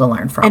people to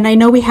learn from. And I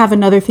know we have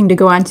another thing to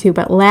go on to,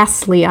 but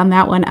lastly on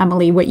that one,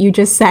 Emily, what you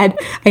just said,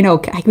 I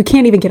know we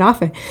can't even get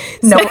off it.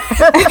 No.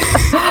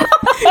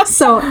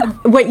 So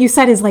what you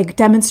said is like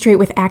demonstrate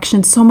with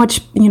action. So much,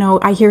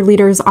 I hear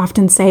leaders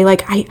often say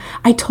like,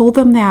 I told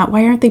them that.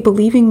 Why aren't they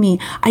believing me?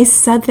 I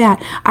said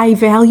that. I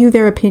value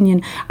their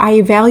opinion.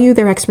 I value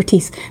their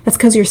expertise. That's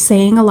because you're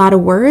saying a lot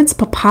of words,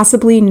 but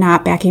possibly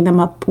not backing them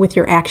up with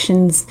your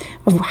actions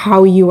of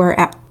how you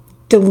are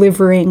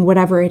delivering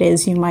whatever it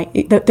is you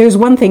might. There's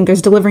one thing,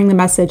 there's delivering the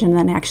message and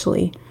then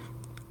actually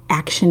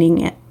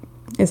actioning it.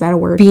 Is that a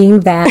word?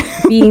 Being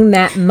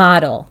that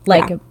model,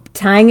 like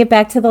tying it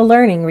back to the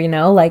learning,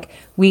 like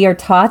we are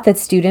taught that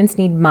students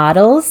need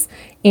models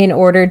in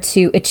order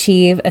to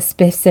achieve a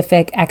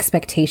specific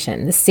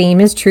expectation. The same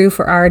is true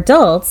for our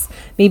adults,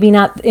 maybe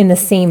not in the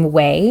same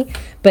way,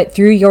 but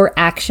through your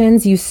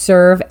actions, you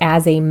serve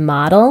as a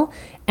model,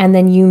 and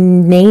then you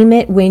name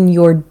it when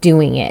you're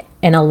doing it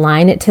and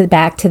align it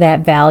back to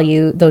that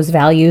value, those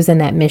values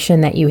and that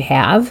mission that you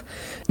have.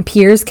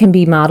 Peers can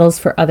be models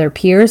for other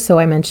peers. So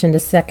I mentioned a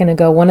second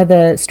ago, one of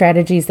the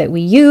strategies that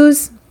we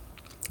use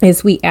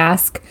is we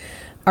ask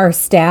our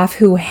staff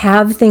who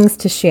have things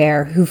to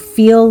share, who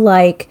feel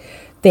like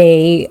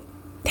they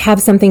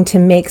have something to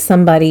make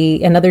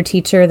another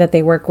teacher that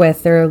they work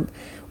with, their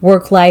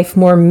work life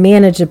more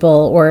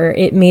manageable, or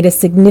it made a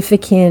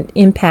significant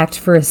impact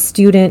for a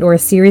student or a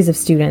series of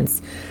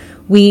students.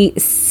 We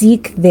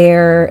seek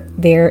their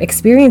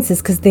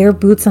experiences because they're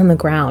boots on the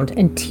ground,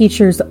 and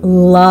teachers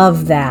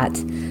love that.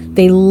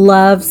 They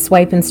love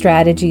swiping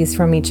strategies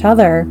from each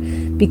other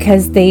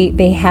because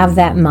they have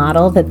that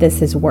model that this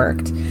has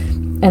worked.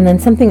 And then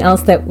something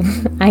else that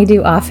I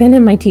do often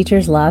and my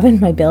teachers love in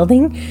my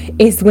building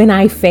is when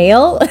I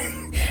fail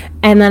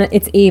and then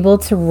it's able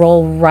to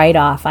roll right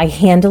off. I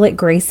handle it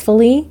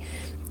gracefully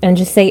and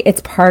just say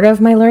it's part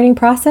of my learning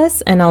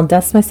process, and I'll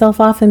dust myself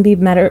off and be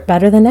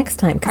better the next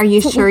time. Are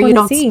you sure you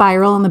don't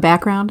spiral in the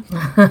background?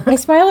 I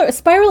spiral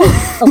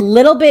a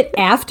little bit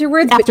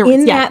afterwards, but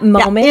in that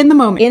moment,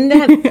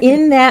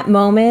 in that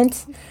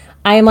moment,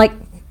 I am like,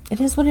 it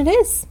is what it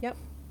is. Yep.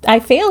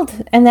 I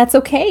failed, and that's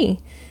okay.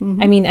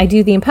 Mm-hmm. I mean, I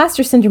do the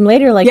imposter syndrome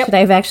later, like, should I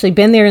have actually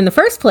been there in the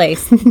first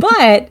place?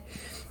 But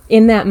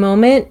in that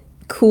moment,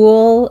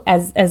 cool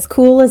as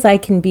I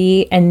can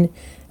be, and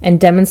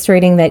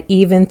demonstrating that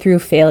even through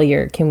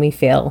failure, can we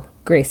fail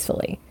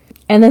gracefully.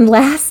 And then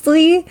last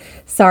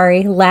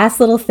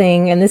little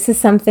thing, and this is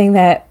something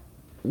that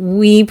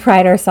we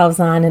pride ourselves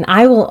on, and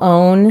I will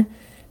own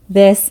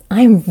this.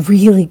 I'm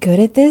really good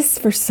at this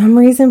for some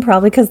reason,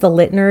 probably because the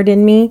lit nerd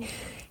in me.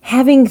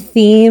 Having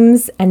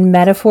themes and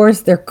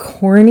metaphors, they're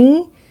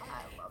corny,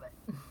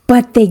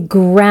 but they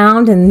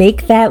ground and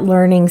make that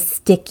learning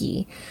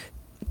sticky.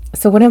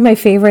 So one of my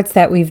favorites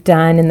that we've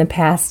done in the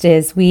past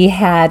is we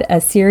had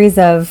a series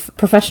of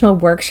professional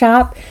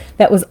workshop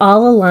that was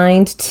all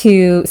aligned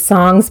to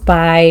songs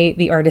by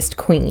the artist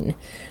Queen.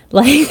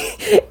 Like,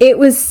 it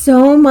was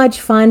so much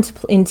fun to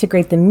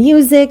integrate the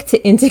music, to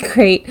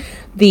integrate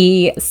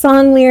the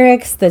song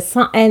lyrics, that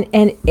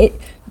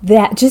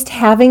just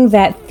having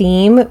that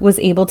theme was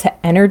able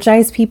to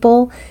energize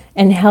people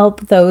and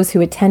help those who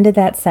attended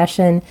that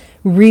session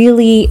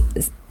really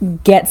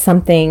get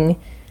something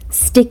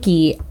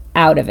sticky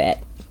out of it.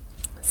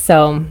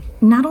 So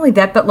not only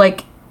that, but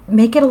like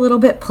make it a little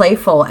bit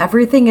playful.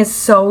 Everything is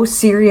so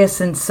serious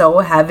and so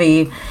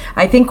heavy.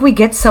 I think we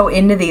get so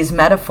into these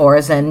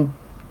metaphors, and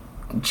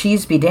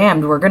cheese be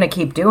damned, we're going to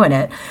keep doing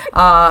it.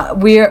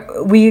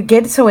 We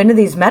get so into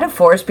these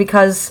metaphors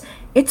because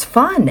it's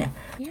fun.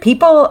 Yeah.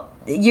 People,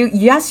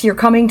 you're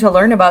coming to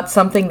learn about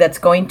something that's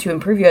going to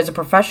improve you as a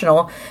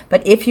professional,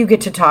 but if you get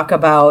to talk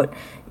about,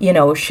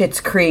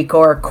 Schitt's Creek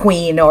or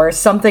Queen or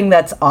something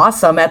that's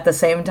awesome at the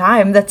same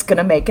time, that's going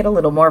to make it a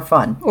little more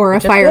fun. Or a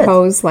fire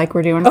hose like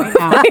we're doing right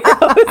now.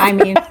 I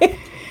mean,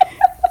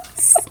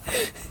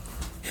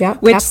 yeah.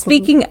 Which,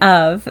 absolutely.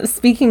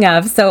 Speaking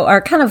of, so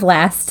our kind of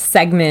last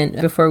segment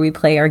before we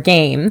play our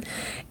game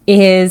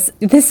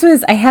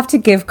I have to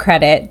give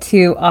credit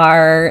to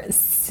our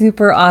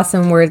super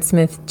awesome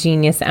wordsmith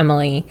genius,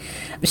 Emily.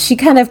 She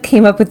kind of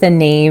came up with the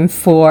name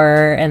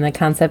for and the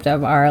concept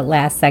of our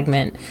last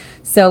segment.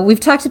 So we've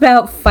talked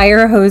about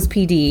Firehose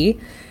PD,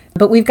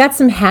 but we've got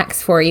some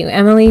hacks for you.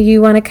 Emily,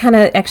 you want to kind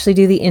of actually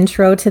do the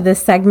intro to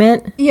this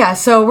segment? Yeah,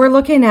 so we're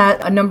looking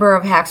at a number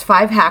of hacks,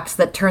 5 hacks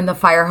that turn the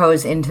fire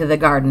hose into the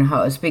garden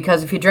hose.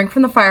 Because if you drink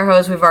from the fire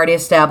hose, we've already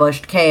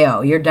established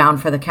KO. You're down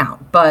for the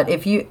count. But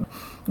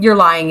you're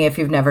lying if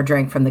you've never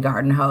drank from the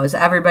garden hose.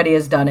 Everybody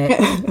has done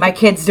it. My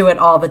kids do it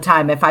all the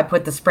time. If I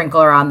put the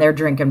sprinkler on, they're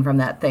drinking from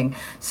that thing.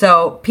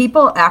 So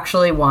people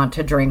actually want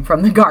to drink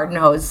from the garden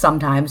hose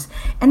sometimes,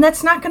 and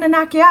that's not going to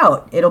knock you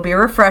out. It'll be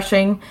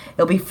refreshing.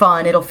 It'll be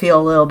fun. It'll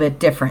feel a little bit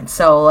different.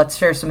 So let's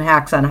share some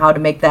hacks on how to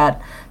make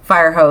that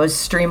fire hose,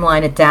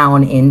 streamline it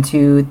down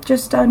into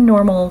just a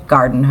normal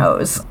garden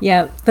hose.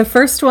 Yeah, the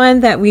first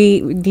one that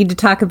we need to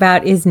talk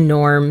about is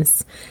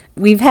norms.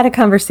 We've had a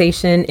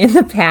conversation in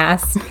the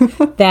past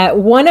that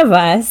one of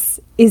us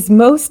is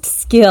most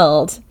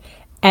skilled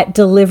at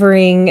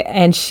delivering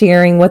and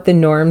sharing what the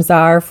norms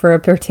are for a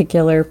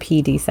particular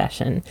PD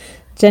session.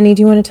 Jenny,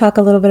 do you want to talk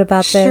a little bit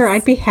about this? Sure,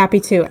 I'd be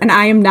happy to. And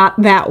I am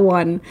not that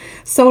one.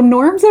 So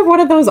norms are one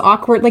of those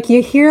awkward, like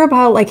you hear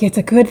about, like it's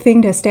a good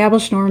thing to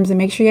establish norms and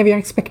make sure you have your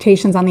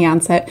expectations on the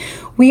onset.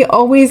 We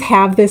always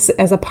have this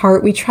as a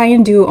part. We try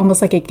and do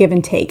almost like a give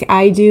and take.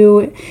 I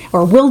do,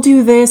 or we'll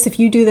do this. If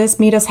you do this,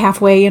 meet us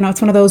halfway.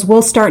 It's one of those,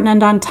 we'll start and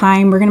end on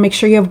time. We're going to make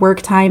sure you have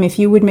work time. If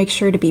you would make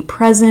sure to be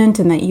present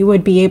and that you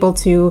would be able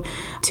to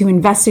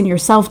invest in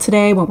yourself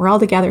today when we're all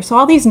together. So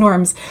all these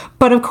norms.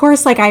 But of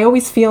course, like I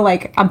always feel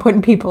like I'm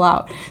putting people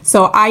out.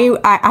 So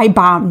I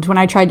bombed when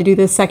I tried to do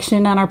this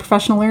section on our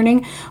professional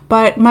learning.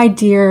 But my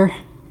dear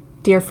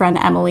friend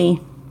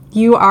Emily,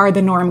 you are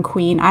the norm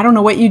queen. I don't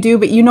know what you do,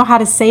 but you know how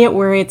to say it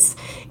where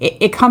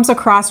it comes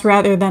across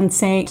rather than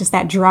saying just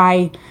that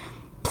dry,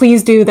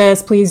 please do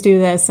this,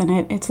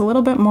 and it's a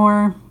little bit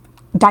more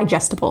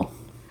digestible.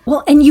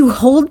 Well, and you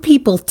hold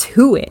people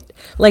to it.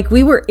 Like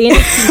we were in a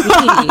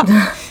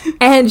TV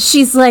and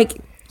she's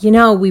like,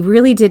 we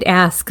really did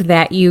ask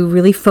that you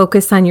really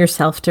focus on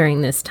yourself during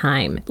this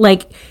time.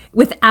 Like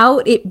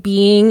without it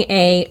being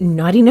a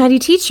naughty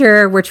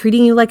teacher, we're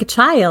treating you like a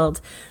child.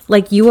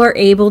 Like you are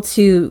able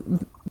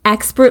to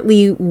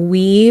expertly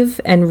weave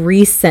and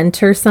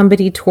recenter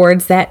somebody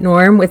towards that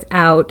norm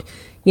without,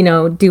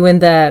 doing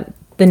the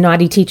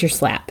naughty teacher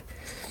slap.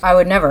 I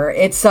would never.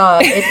 It's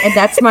and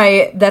that's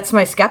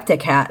my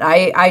skeptic hat.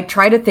 I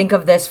try to think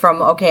of this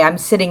from, okay, I'm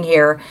sitting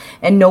here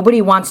and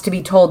nobody wants to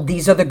be told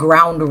these are the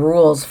ground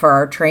rules for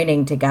our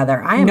training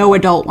together. I am no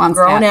adult wants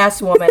a grown ass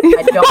woman.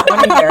 I don't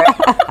want to hear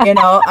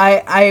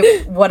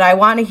it. What I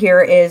want to hear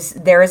is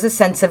there is a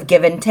sense of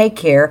give and take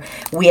here.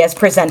 We as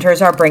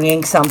presenters are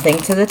bringing something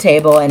to the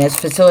table, and as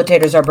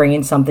facilitators are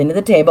bringing something to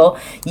the table.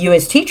 You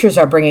as teachers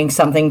are bringing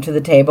something to the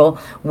table.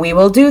 We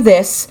will do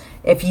this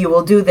if you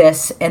will do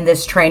this, and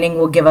this training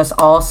will give us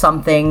all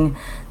something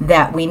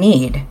that we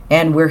need,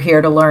 and we're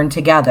here to learn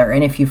together.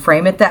 And if you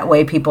frame it that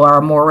way, people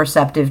are more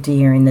receptive to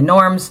hearing the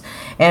norms.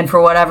 And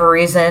for whatever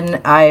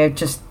reason, I've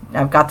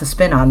got the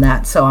spin on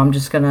that, so I'm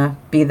just gonna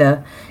be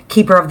the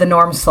keeper of the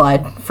norm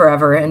slide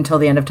forever until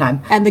the end of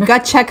time. And the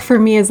gut check for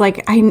me is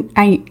like,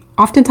 I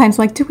oftentimes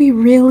like, do we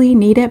really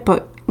need it?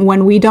 But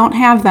when we don't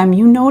have them,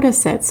 you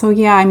notice it. So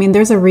yeah,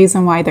 there's a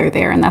reason why they're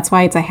there, and that's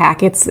why it's a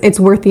hack. It's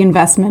worth the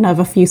investment of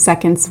a few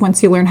seconds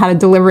once you learn how to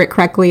deliver it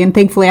correctly. And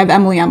thankfully, I have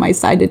Emily on my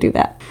side to do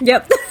that.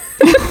 Yep.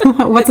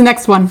 What's the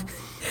next one?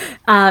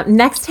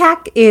 Next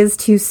hack is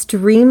to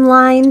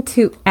streamline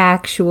to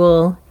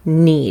actual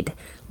need.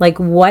 Like,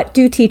 what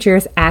do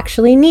teachers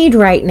actually need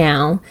right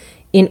now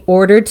in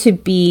order to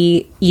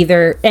be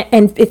either,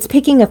 and it's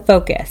picking a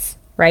focus,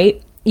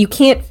 right? You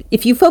can't,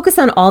 if you focus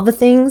on all the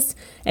things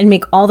and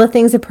make all the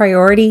things a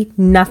priority,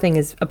 nothing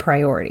is a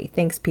priority.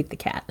 Thanks, Pete the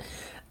cat.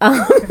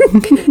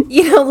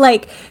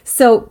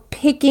 So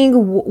picking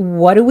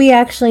what do we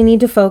actually need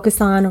to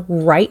focus on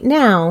right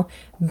now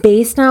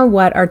based on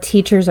what our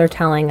teachers are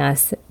telling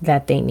us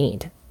that they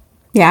need.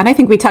 Yeah, and I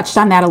think we touched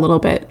on that a little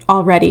bit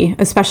already,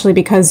 especially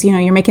because,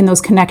 you're making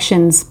those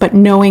connections, but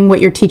knowing what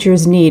your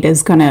teachers need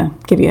is going to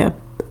give you a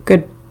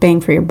good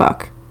bang for your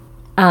buck.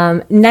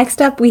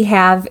 Next up we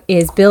have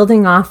is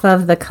building off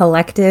of the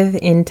collective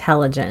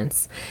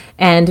intelligence.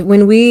 And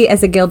when we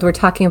as a guild were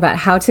talking about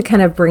how to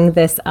kind of bring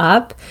this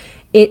up,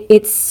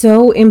 it's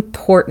so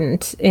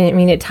important.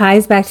 It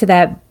ties back to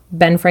that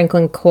Ben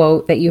Franklin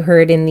quote that you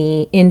heard in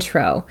the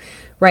intro,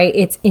 right?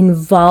 It's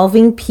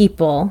involving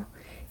people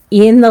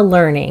in the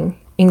learning,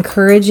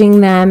 encouraging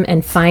them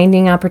and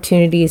finding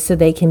opportunities so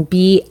they can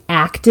be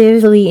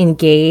actively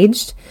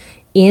engaged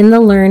in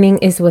the learning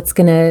is what's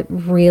going to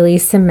really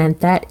cement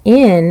that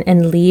in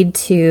and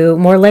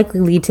more likely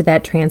lead to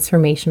that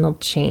transformational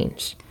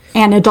change.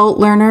 And adult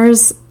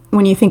learners,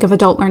 when you think of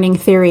adult learning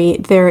theory,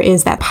 there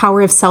is that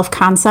power of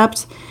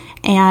self-concept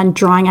and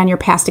drawing on your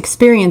past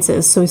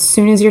experiences. So as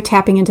soon as you're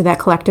tapping into that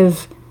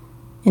collective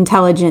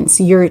intelligence,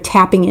 you're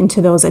tapping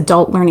into those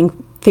adult learning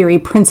theory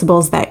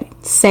principles that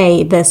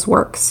say this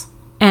works.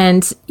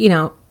 And,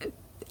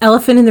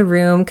 elephant in the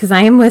room, because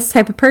I am this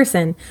type of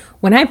person.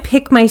 When I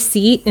pick my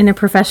seat in a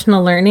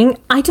professional learning,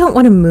 I don't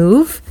want to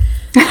move.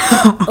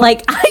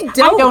 I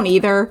don't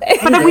either.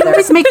 But we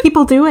always make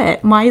people do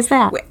it. Why is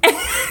that?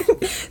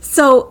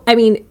 So,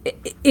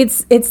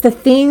 it's the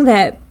thing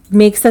that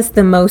makes us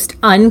the most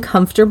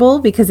uncomfortable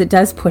because it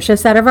does push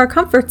us out of our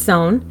comfort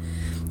zone.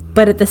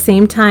 But at the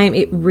same time,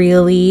 it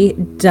really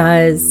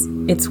does.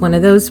 It's one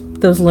of those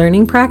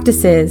learning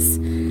practices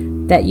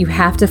that you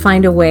have to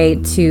find a way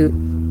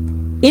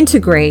to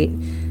integrate,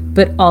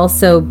 but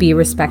also be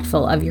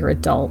respectful of your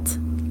adult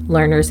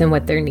learners and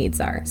what their needs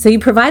are. So you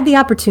provide the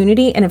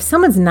opportunity, and if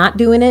someone's not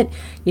doing it,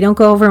 you don't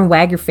go over and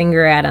wag your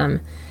finger at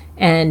them.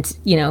 And,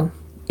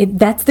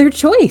 that's their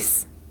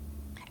choice.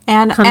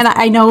 And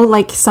I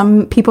know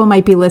some people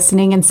might be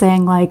listening and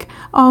saying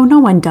oh, no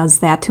one does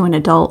that to an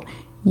adult.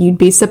 You'd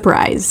be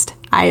surprised.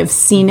 I have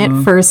seen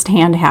it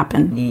firsthand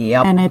happen.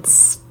 Yep. And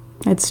it's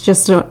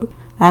just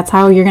that's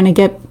how you're going to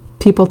get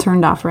people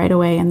turned off right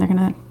away,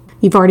 and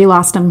you've already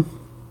lost them.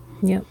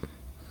 Yep.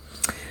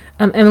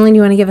 Emily,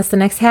 you want to give us the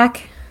next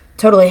hack?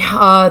 Totally.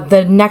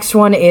 The next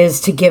one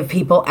is to give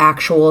people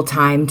actual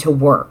time to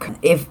work.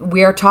 If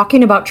we are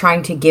talking about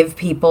trying to give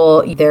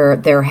people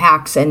their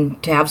hacks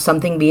and to have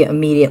something be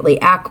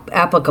immediately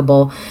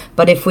applicable,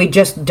 but if we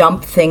just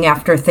dump thing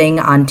after thing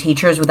on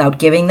teachers without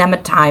giving them a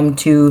time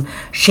to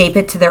shape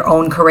it to their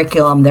own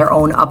curriculum, their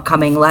own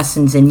upcoming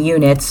lessons and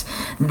units,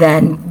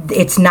 then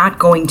it's not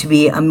going to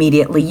be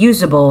immediately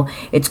usable.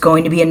 It's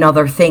going to be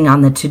another thing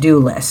on the to-do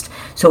list.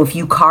 So if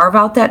you carve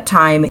out that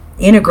time,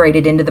 integrate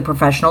it into the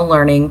professional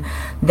learning,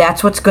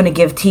 that's what's going to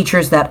give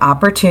teachers that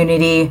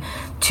opportunity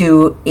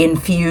to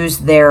infuse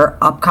their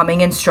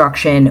upcoming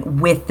instruction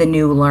with the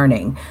new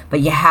learning. But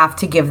you have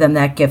to give them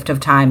that gift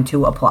of time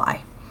to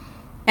apply.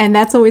 And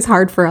that's always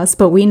hard for us,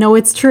 but we know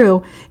it's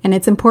true and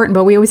it's important,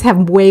 but we always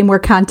have way more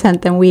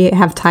content than we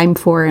have time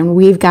for, and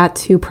we've got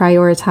to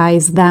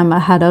prioritize them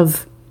ahead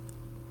of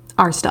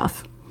our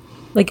stuff.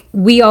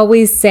 We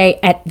always say,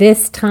 at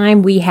this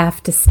time, we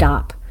have to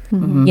stop.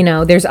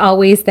 Mm-hmm. There's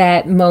always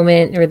that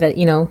moment, or that,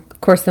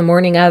 of course, the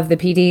morning of the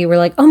PD, we're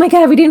like, oh my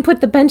God, we didn't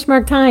put the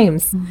benchmark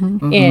times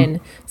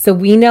in. So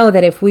we know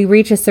that if we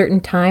reach a certain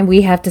time,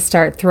 we have to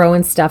start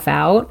throwing stuff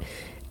out,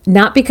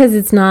 not because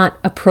it's not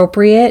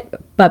appropriate,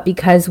 but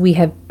because we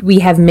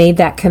have made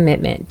that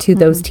commitment to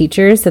those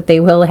teachers that they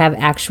will have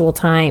actual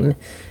time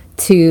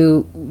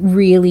to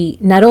really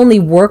not only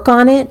work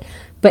on it,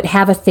 but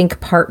have a think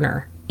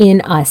partner in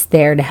us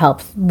there to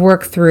help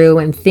work through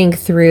and think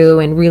through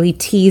and really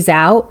tease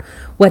out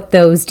what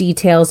those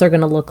details are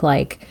going to look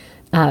like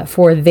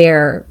for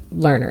their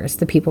learners,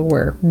 the people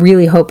we're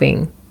really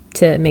hoping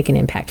to make an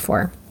impact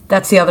for.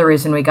 That's the other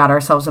reason we got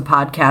ourselves a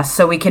podcast,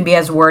 so we can be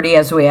as wordy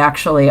as we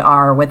actually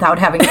are without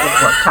having to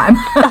give work time.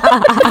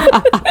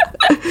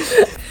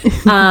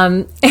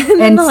 And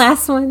then the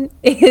last one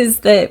is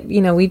that,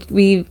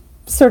 we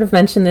sort of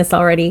mentioned this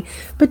already,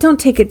 but don't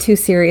take it too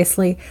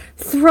seriously.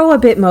 Throw a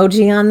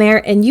Bitmoji on there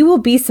and you will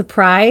be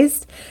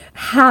surprised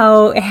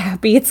how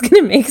happy it's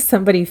going to make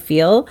somebody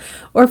feel.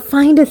 Or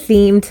find a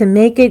theme to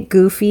make it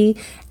goofy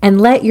and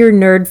let your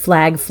nerd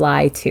flag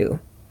fly too.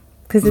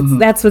 Because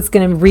that's what's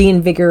going to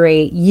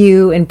reinvigorate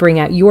you and bring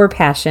out your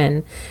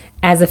passion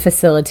as a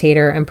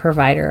facilitator and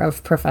provider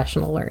of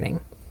professional learning.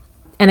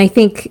 And I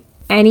think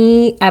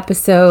any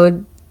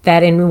episode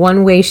that in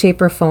one way,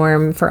 shape, or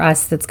form for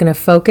us that's going to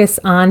focus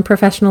on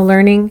professional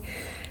learning,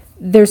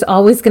 there's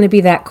always going to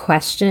be that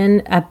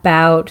question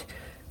about,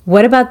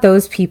 what about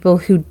those people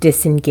who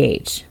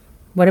disengage?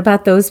 What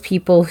about those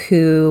people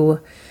who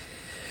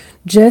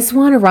just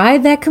want to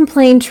ride that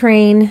complaint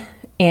train,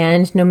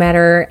 and no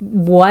matter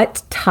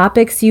what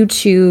topics you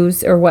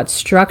choose or what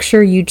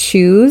structure you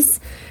choose,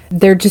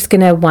 they're just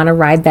going to want to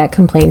ride that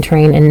complaint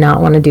train and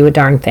not want to do a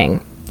darn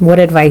thing? What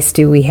advice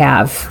do we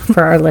have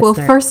for our listeners?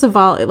 Well, first of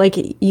all,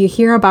 you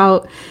hear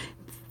about,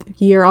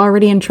 you're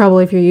already in trouble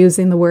if you're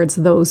using the words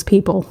 "those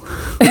people."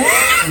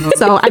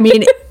 So,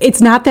 it's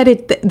not that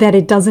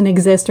it doesn't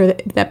exist, or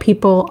that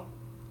people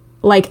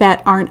like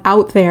that aren't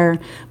out there,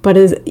 but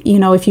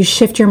if you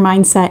shift your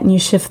mindset and you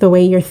shift the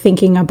way you're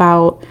thinking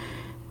about,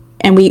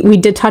 and we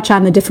did touch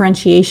on the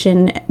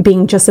differentiation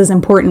being just as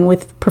important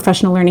with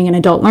professional learning and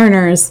adult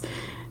learners.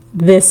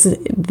 This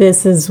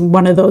is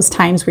one of those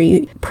times where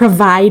you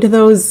provide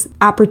those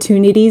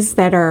opportunities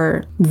that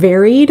are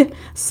varied,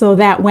 so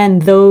that when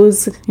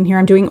those, and here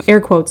I'm doing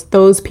air quotes,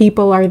 those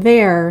people are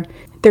there,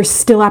 there's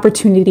still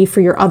opportunity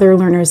for your other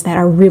learners that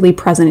are really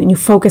present, and you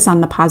focus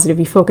on the positive,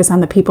 you focus on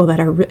the people that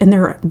are, and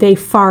they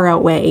far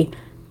outweigh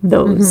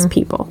those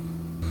people.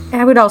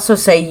 I would also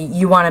say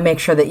you want to make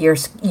sure that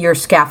you're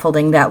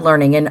scaffolding that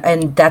learning,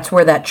 and that's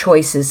where that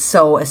choice is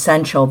so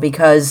essential,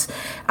 because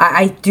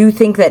I do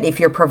think that if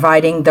you're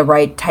providing the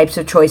right types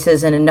of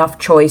choices and enough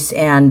choice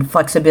and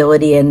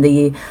flexibility on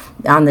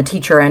the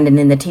teacher end and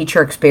in the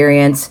teacher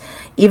experience,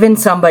 even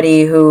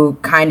somebody who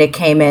kind of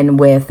came in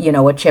with,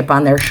 a chip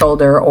on their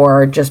shoulder,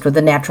 or just with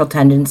a natural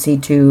tendency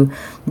to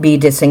be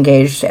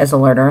disengaged as a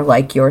learner,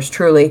 like yours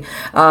truly,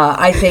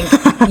 I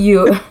think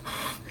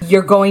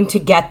you're going to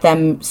get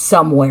them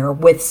somewhere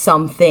with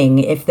something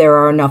if there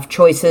are enough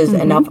choices,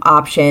 enough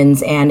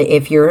options, and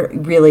if you're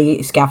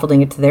really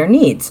scaffolding it to their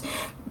needs.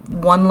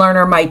 One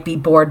learner might be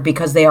bored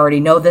because they already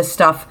know this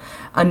stuff.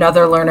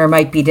 Another learner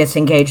might be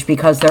disengaged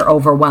because they're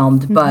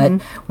overwhelmed, but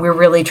we're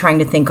really trying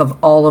to think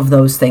of all of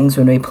those things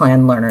when we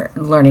plan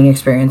learning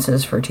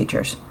experiences for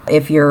teachers.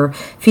 If your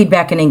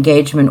feedback and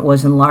engagement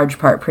was in large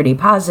part pretty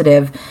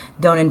positive,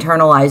 don't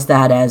internalize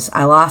that as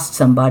I lost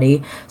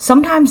somebody.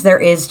 Sometimes there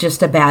is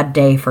just a bad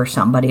day for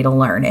somebody to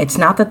learn. It's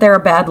not that they're a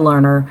bad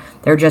learner,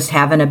 they're just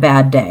having a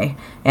bad day.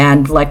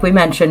 And like we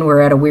mentioned,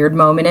 we're at a weird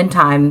moment in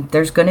time.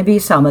 There's going to be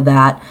some of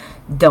that.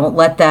 Don't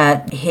let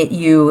that hit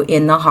you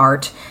in the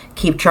heart.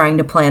 Keep trying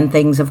to plan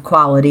things of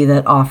quality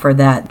that offer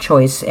that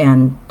choice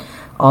and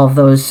all of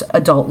those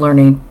adult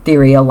learning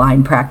theory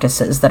aligned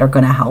practices that are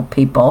going to help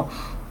people.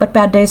 But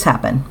bad days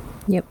happen.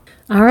 Yep.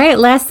 All right,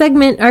 last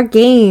segment, our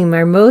game,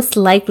 our most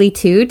likely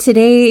to.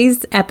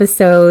 Today's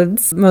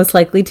episodes, most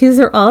likely to's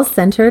are all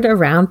centered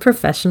around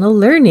professional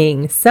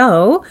learning.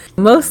 So,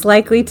 most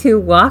likely to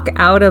walk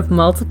out of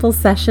multiple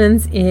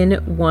sessions in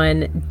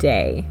one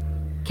day.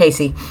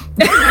 Casey.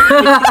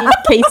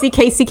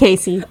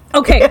 Casey.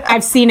 Okay,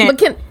 I've seen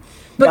it.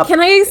 But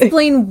can I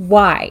explain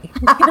why?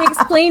 Can I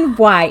explain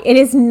why? It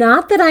is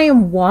not that I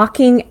am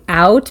walking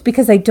out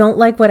because I don't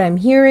like what I'm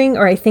hearing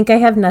or I think I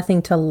have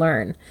nothing to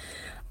learn.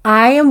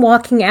 I am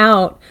walking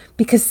out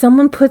because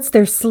someone puts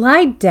their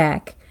slide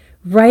deck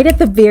right at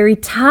the very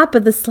top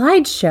of the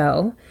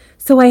slideshow.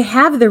 So I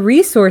have the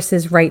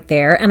resources right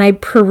there and I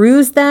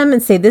peruse them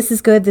and say, this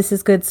is good,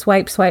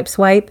 swipe, swipe,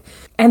 swipe.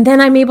 And then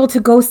I'm able to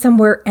go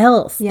somewhere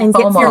else and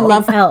get your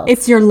love else.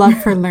 It's your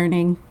love for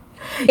learning.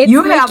 It's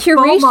you my have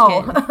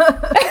curation.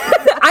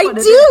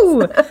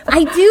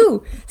 I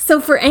do. So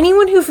for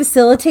anyone who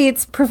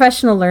facilitates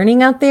professional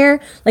learning out there,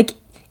 like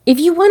if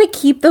you want to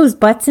keep those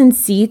butts in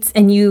seats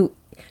and you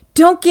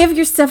don't give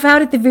your stuff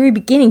out at the very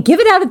beginning, give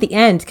it out at the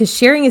end because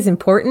sharing is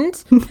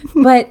important.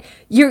 But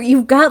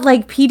you've got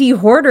like PD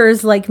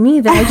hoarders like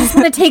me that I just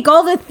want to take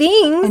all the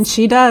things. And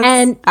she does.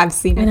 And I've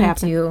seen it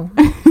happen. I do.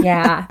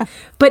 Yeah.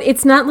 But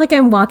it's not like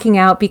I'm walking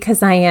out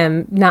because I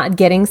am not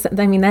getting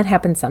I mean, that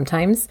happens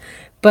sometimes.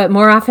 But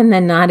more often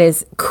than not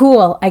is,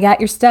 cool, I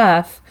got your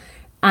stuff.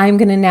 I'm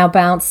going to now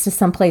bounce to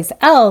someplace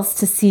else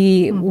to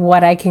see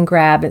what I can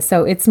grab.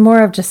 So it's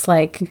more of just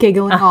like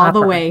giggling all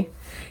the way.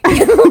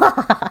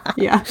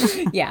 Yeah.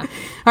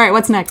 All right,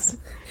 what's next?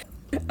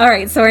 All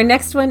right, so our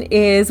next one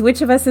is,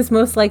 which of us is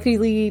most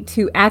likely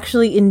to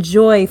actually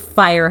enjoy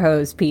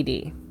Firehose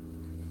PD?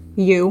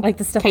 You. Like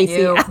the stuff Casey.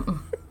 You.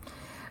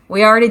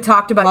 We already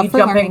talked about Love you for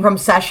jumping learning. from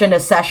session to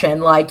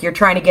session. Like you're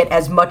trying to get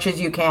as much as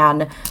you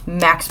can,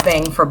 max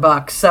bang for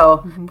buck.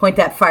 So point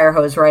that fire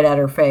hose right at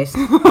her face.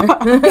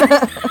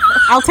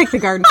 I'll take the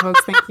garden hose,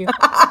 thank you.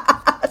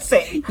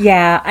 Same.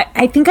 Yeah,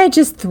 I think I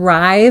just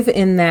thrive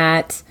in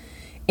that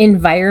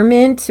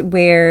environment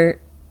where,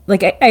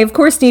 like, I of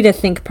course need a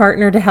think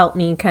partner to help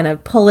me kind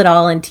of pull it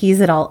all and tease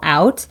it all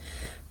out.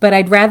 But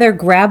I'd rather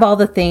grab all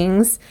the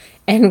things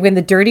and when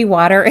the dirty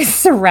water is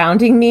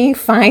surrounding me,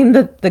 find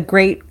the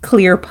great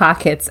clear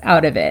pockets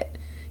out of it.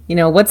 You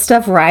know, what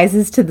stuff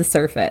rises to the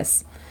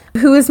surface?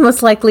 Who is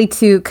most likely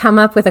to come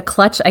up with a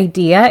clutch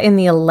idea in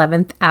the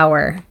 11th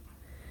hour?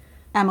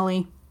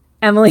 Emily.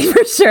 Emily,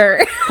 for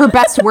sure. Her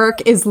best work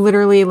is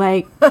literally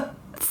like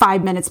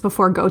 5 minutes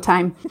before go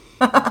time.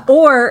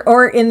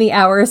 or in the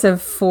hours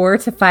of 4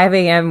 to 5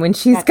 a.m. when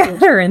she's got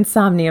her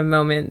insomnia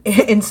moment.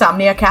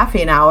 Insomnia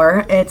caffeine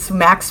hour. It's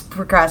max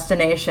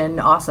procrastination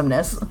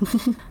awesomeness.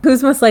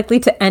 Who's most likely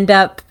to end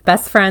up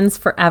best friends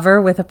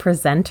forever with a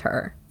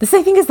presenter? This,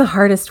 I think, is the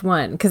hardest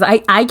one because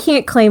I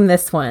can't claim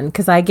this one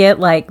because I get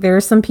like, there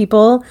are some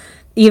people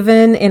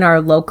even in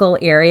our local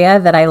area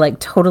that I like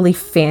totally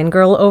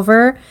fangirl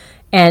over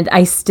and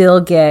I still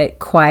get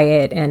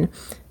quiet and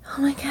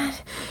oh my God.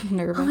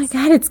 Nervous. Oh my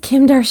God, it's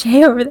Kim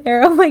Darche over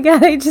there. Oh my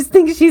God, I just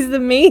think she's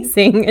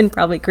amazing and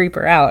probably creep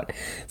her out.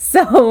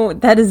 So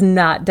that is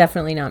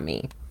definitely not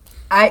me.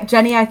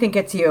 Jenny, I think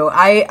it's you.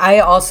 I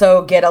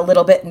also get a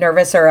little bit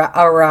nervous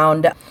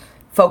around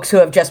folks who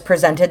have just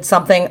presented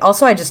something.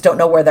 Also, I just don't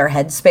know where their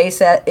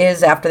headspace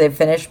is after they've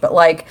finished. But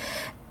like,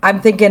 I'm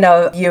thinking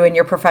of you and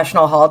your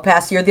professional hall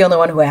pass. You're the only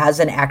one who has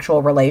an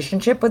actual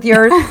relationship with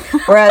yours,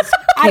 whereas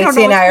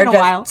Casey and I are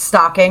just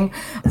stalking.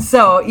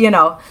 So, you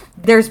know,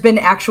 there's been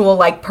actual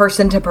like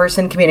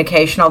person-to-person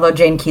communication, although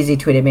Jane Kesey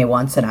tweeted me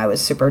once and I was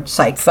super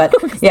psyched. But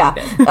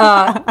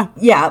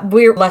yeah,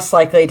 we're less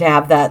likely to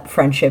have that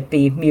friendship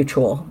be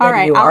mutual than All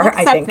right, you are, I'll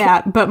accept I think.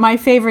 that, but my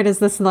favorite is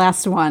this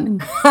last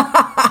one.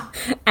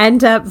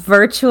 End up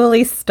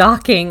virtually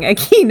stalking a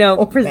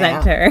keynote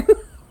presenter.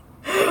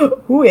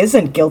 Who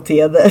isn't guilty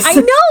of this? I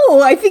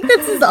know. I think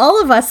this is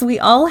all of us. We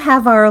all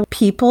have our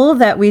people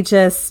that we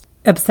just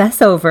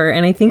obsess over,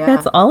 and I think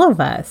that's all of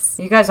us.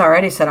 You guys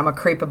already said I'm a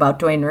creep about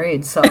Dwayne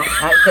Reed, so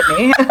it's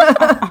me.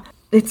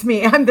 It's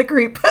me. I'm the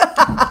creep.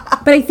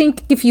 But I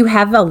think if you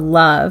have a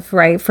love,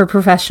 right, for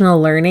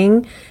professional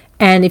learning,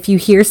 and if you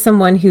hear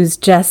someone who's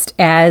just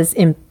as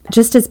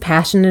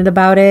passionate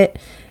about it,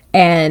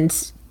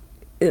 and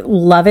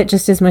love it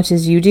just as much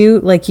as you do,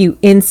 like you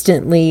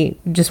instantly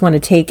just want to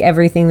take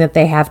everything that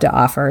they have to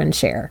offer and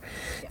share.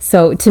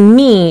 So to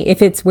me,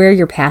 if it's where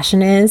your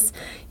passion is,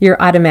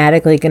 you're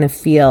automatically going to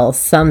feel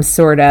some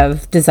sort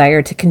of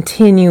desire to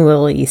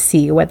continually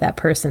see what that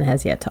person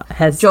has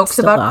Jokes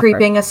about offer.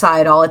 creeping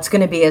aside, all it's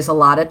going to be is a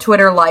lot of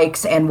Twitter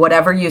likes, and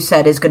whatever you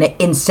said is going to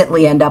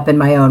instantly end up in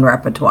my own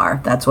repertoire.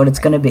 That's what it's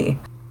going to be.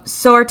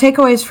 So our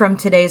takeaways from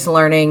today's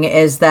learning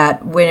is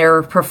that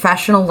where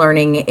professional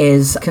learning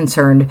is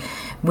concerned,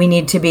 we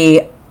need to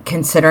be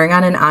considering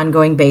on an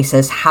ongoing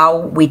basis how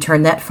we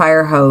turn that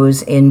fire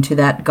hose into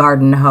that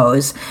garden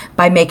hose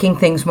by making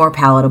things more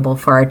palatable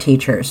for our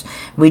teachers.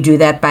 We do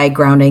that by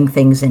grounding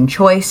things in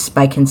choice,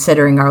 by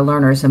considering our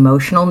learners'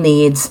 emotional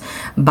needs,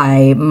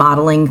 by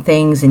modeling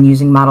things and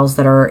using models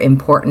that are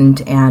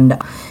important, and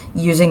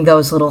using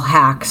those little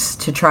hacks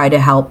to try to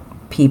help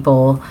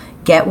people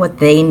get what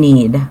they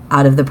need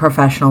out of the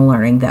professional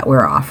learning that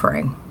we're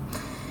offering.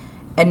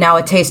 And now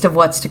a taste of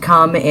what's to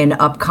come in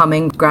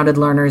upcoming Grounded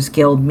Learners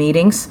Guild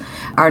meetings.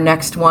 Our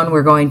next one,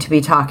 we're going to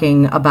be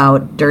talking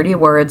about dirty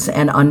words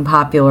and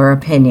unpopular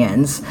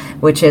opinions,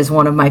 which is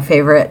one of my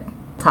favorite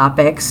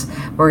topics.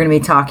 We're going to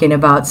be talking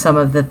about some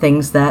of the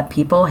things that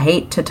people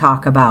hate to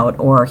talk about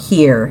or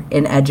hear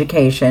in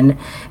education,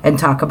 and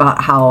talk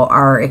about how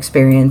our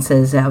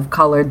experiences have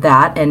colored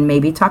that, and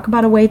maybe talk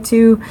about a way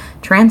to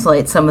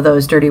translate some of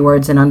those dirty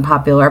words and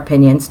unpopular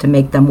opinions to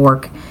make them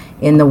work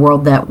in the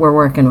world that we're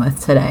working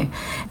with today.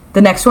 The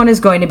next one is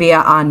going to be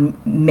on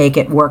make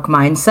it work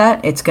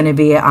mindset. It's going to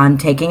be on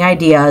taking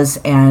ideas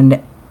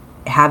and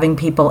having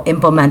people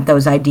implement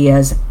those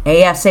ideas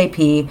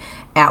ASAP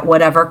at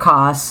whatever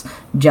cost.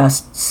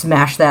 Just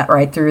smash that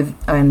right through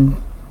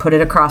and put it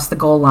across the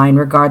goal line,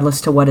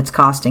 regardless to what it's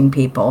costing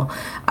people.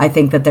 I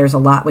think that there's a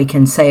lot we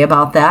can say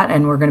about that,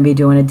 and we're going to be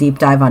doing a deep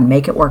dive on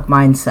make it work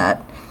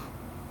mindset.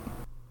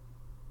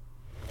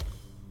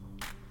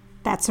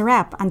 That's a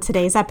wrap on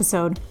today's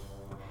episode.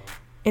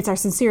 It's our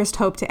sincerest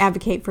hope to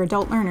advocate for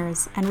adult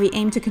learners, and we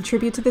aim to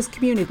contribute to this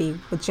community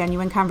with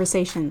genuine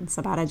conversations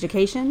about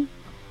education,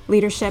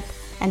 leadership,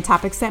 and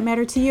topics that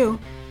matter to you.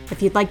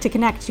 If you'd like to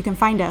connect, you can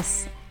find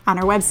us on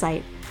our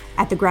website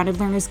at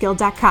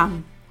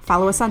thegroundedlearnersguild.com.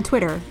 Follow us on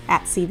Twitter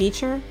at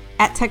 @cveacher,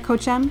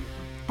 @techcoachm,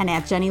 and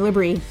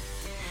 @JennyLabrie.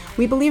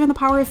 We believe in the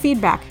power of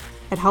feedback.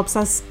 It helps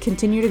us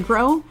continue to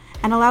grow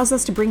and allows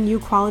us to bring you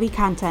quality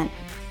content.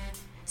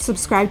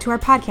 Subscribe to our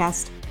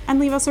podcast and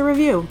leave us a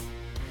review.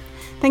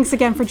 Thanks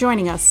again for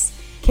joining us,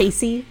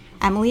 Casey,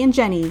 Emily, and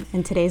Jenny,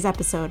 in today's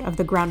episode of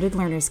the Grounded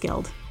Learners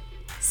Guild.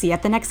 See you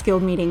at the next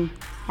guild meeting,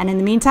 and in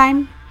the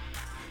meantime,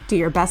 do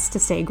your best to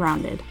stay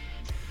grounded.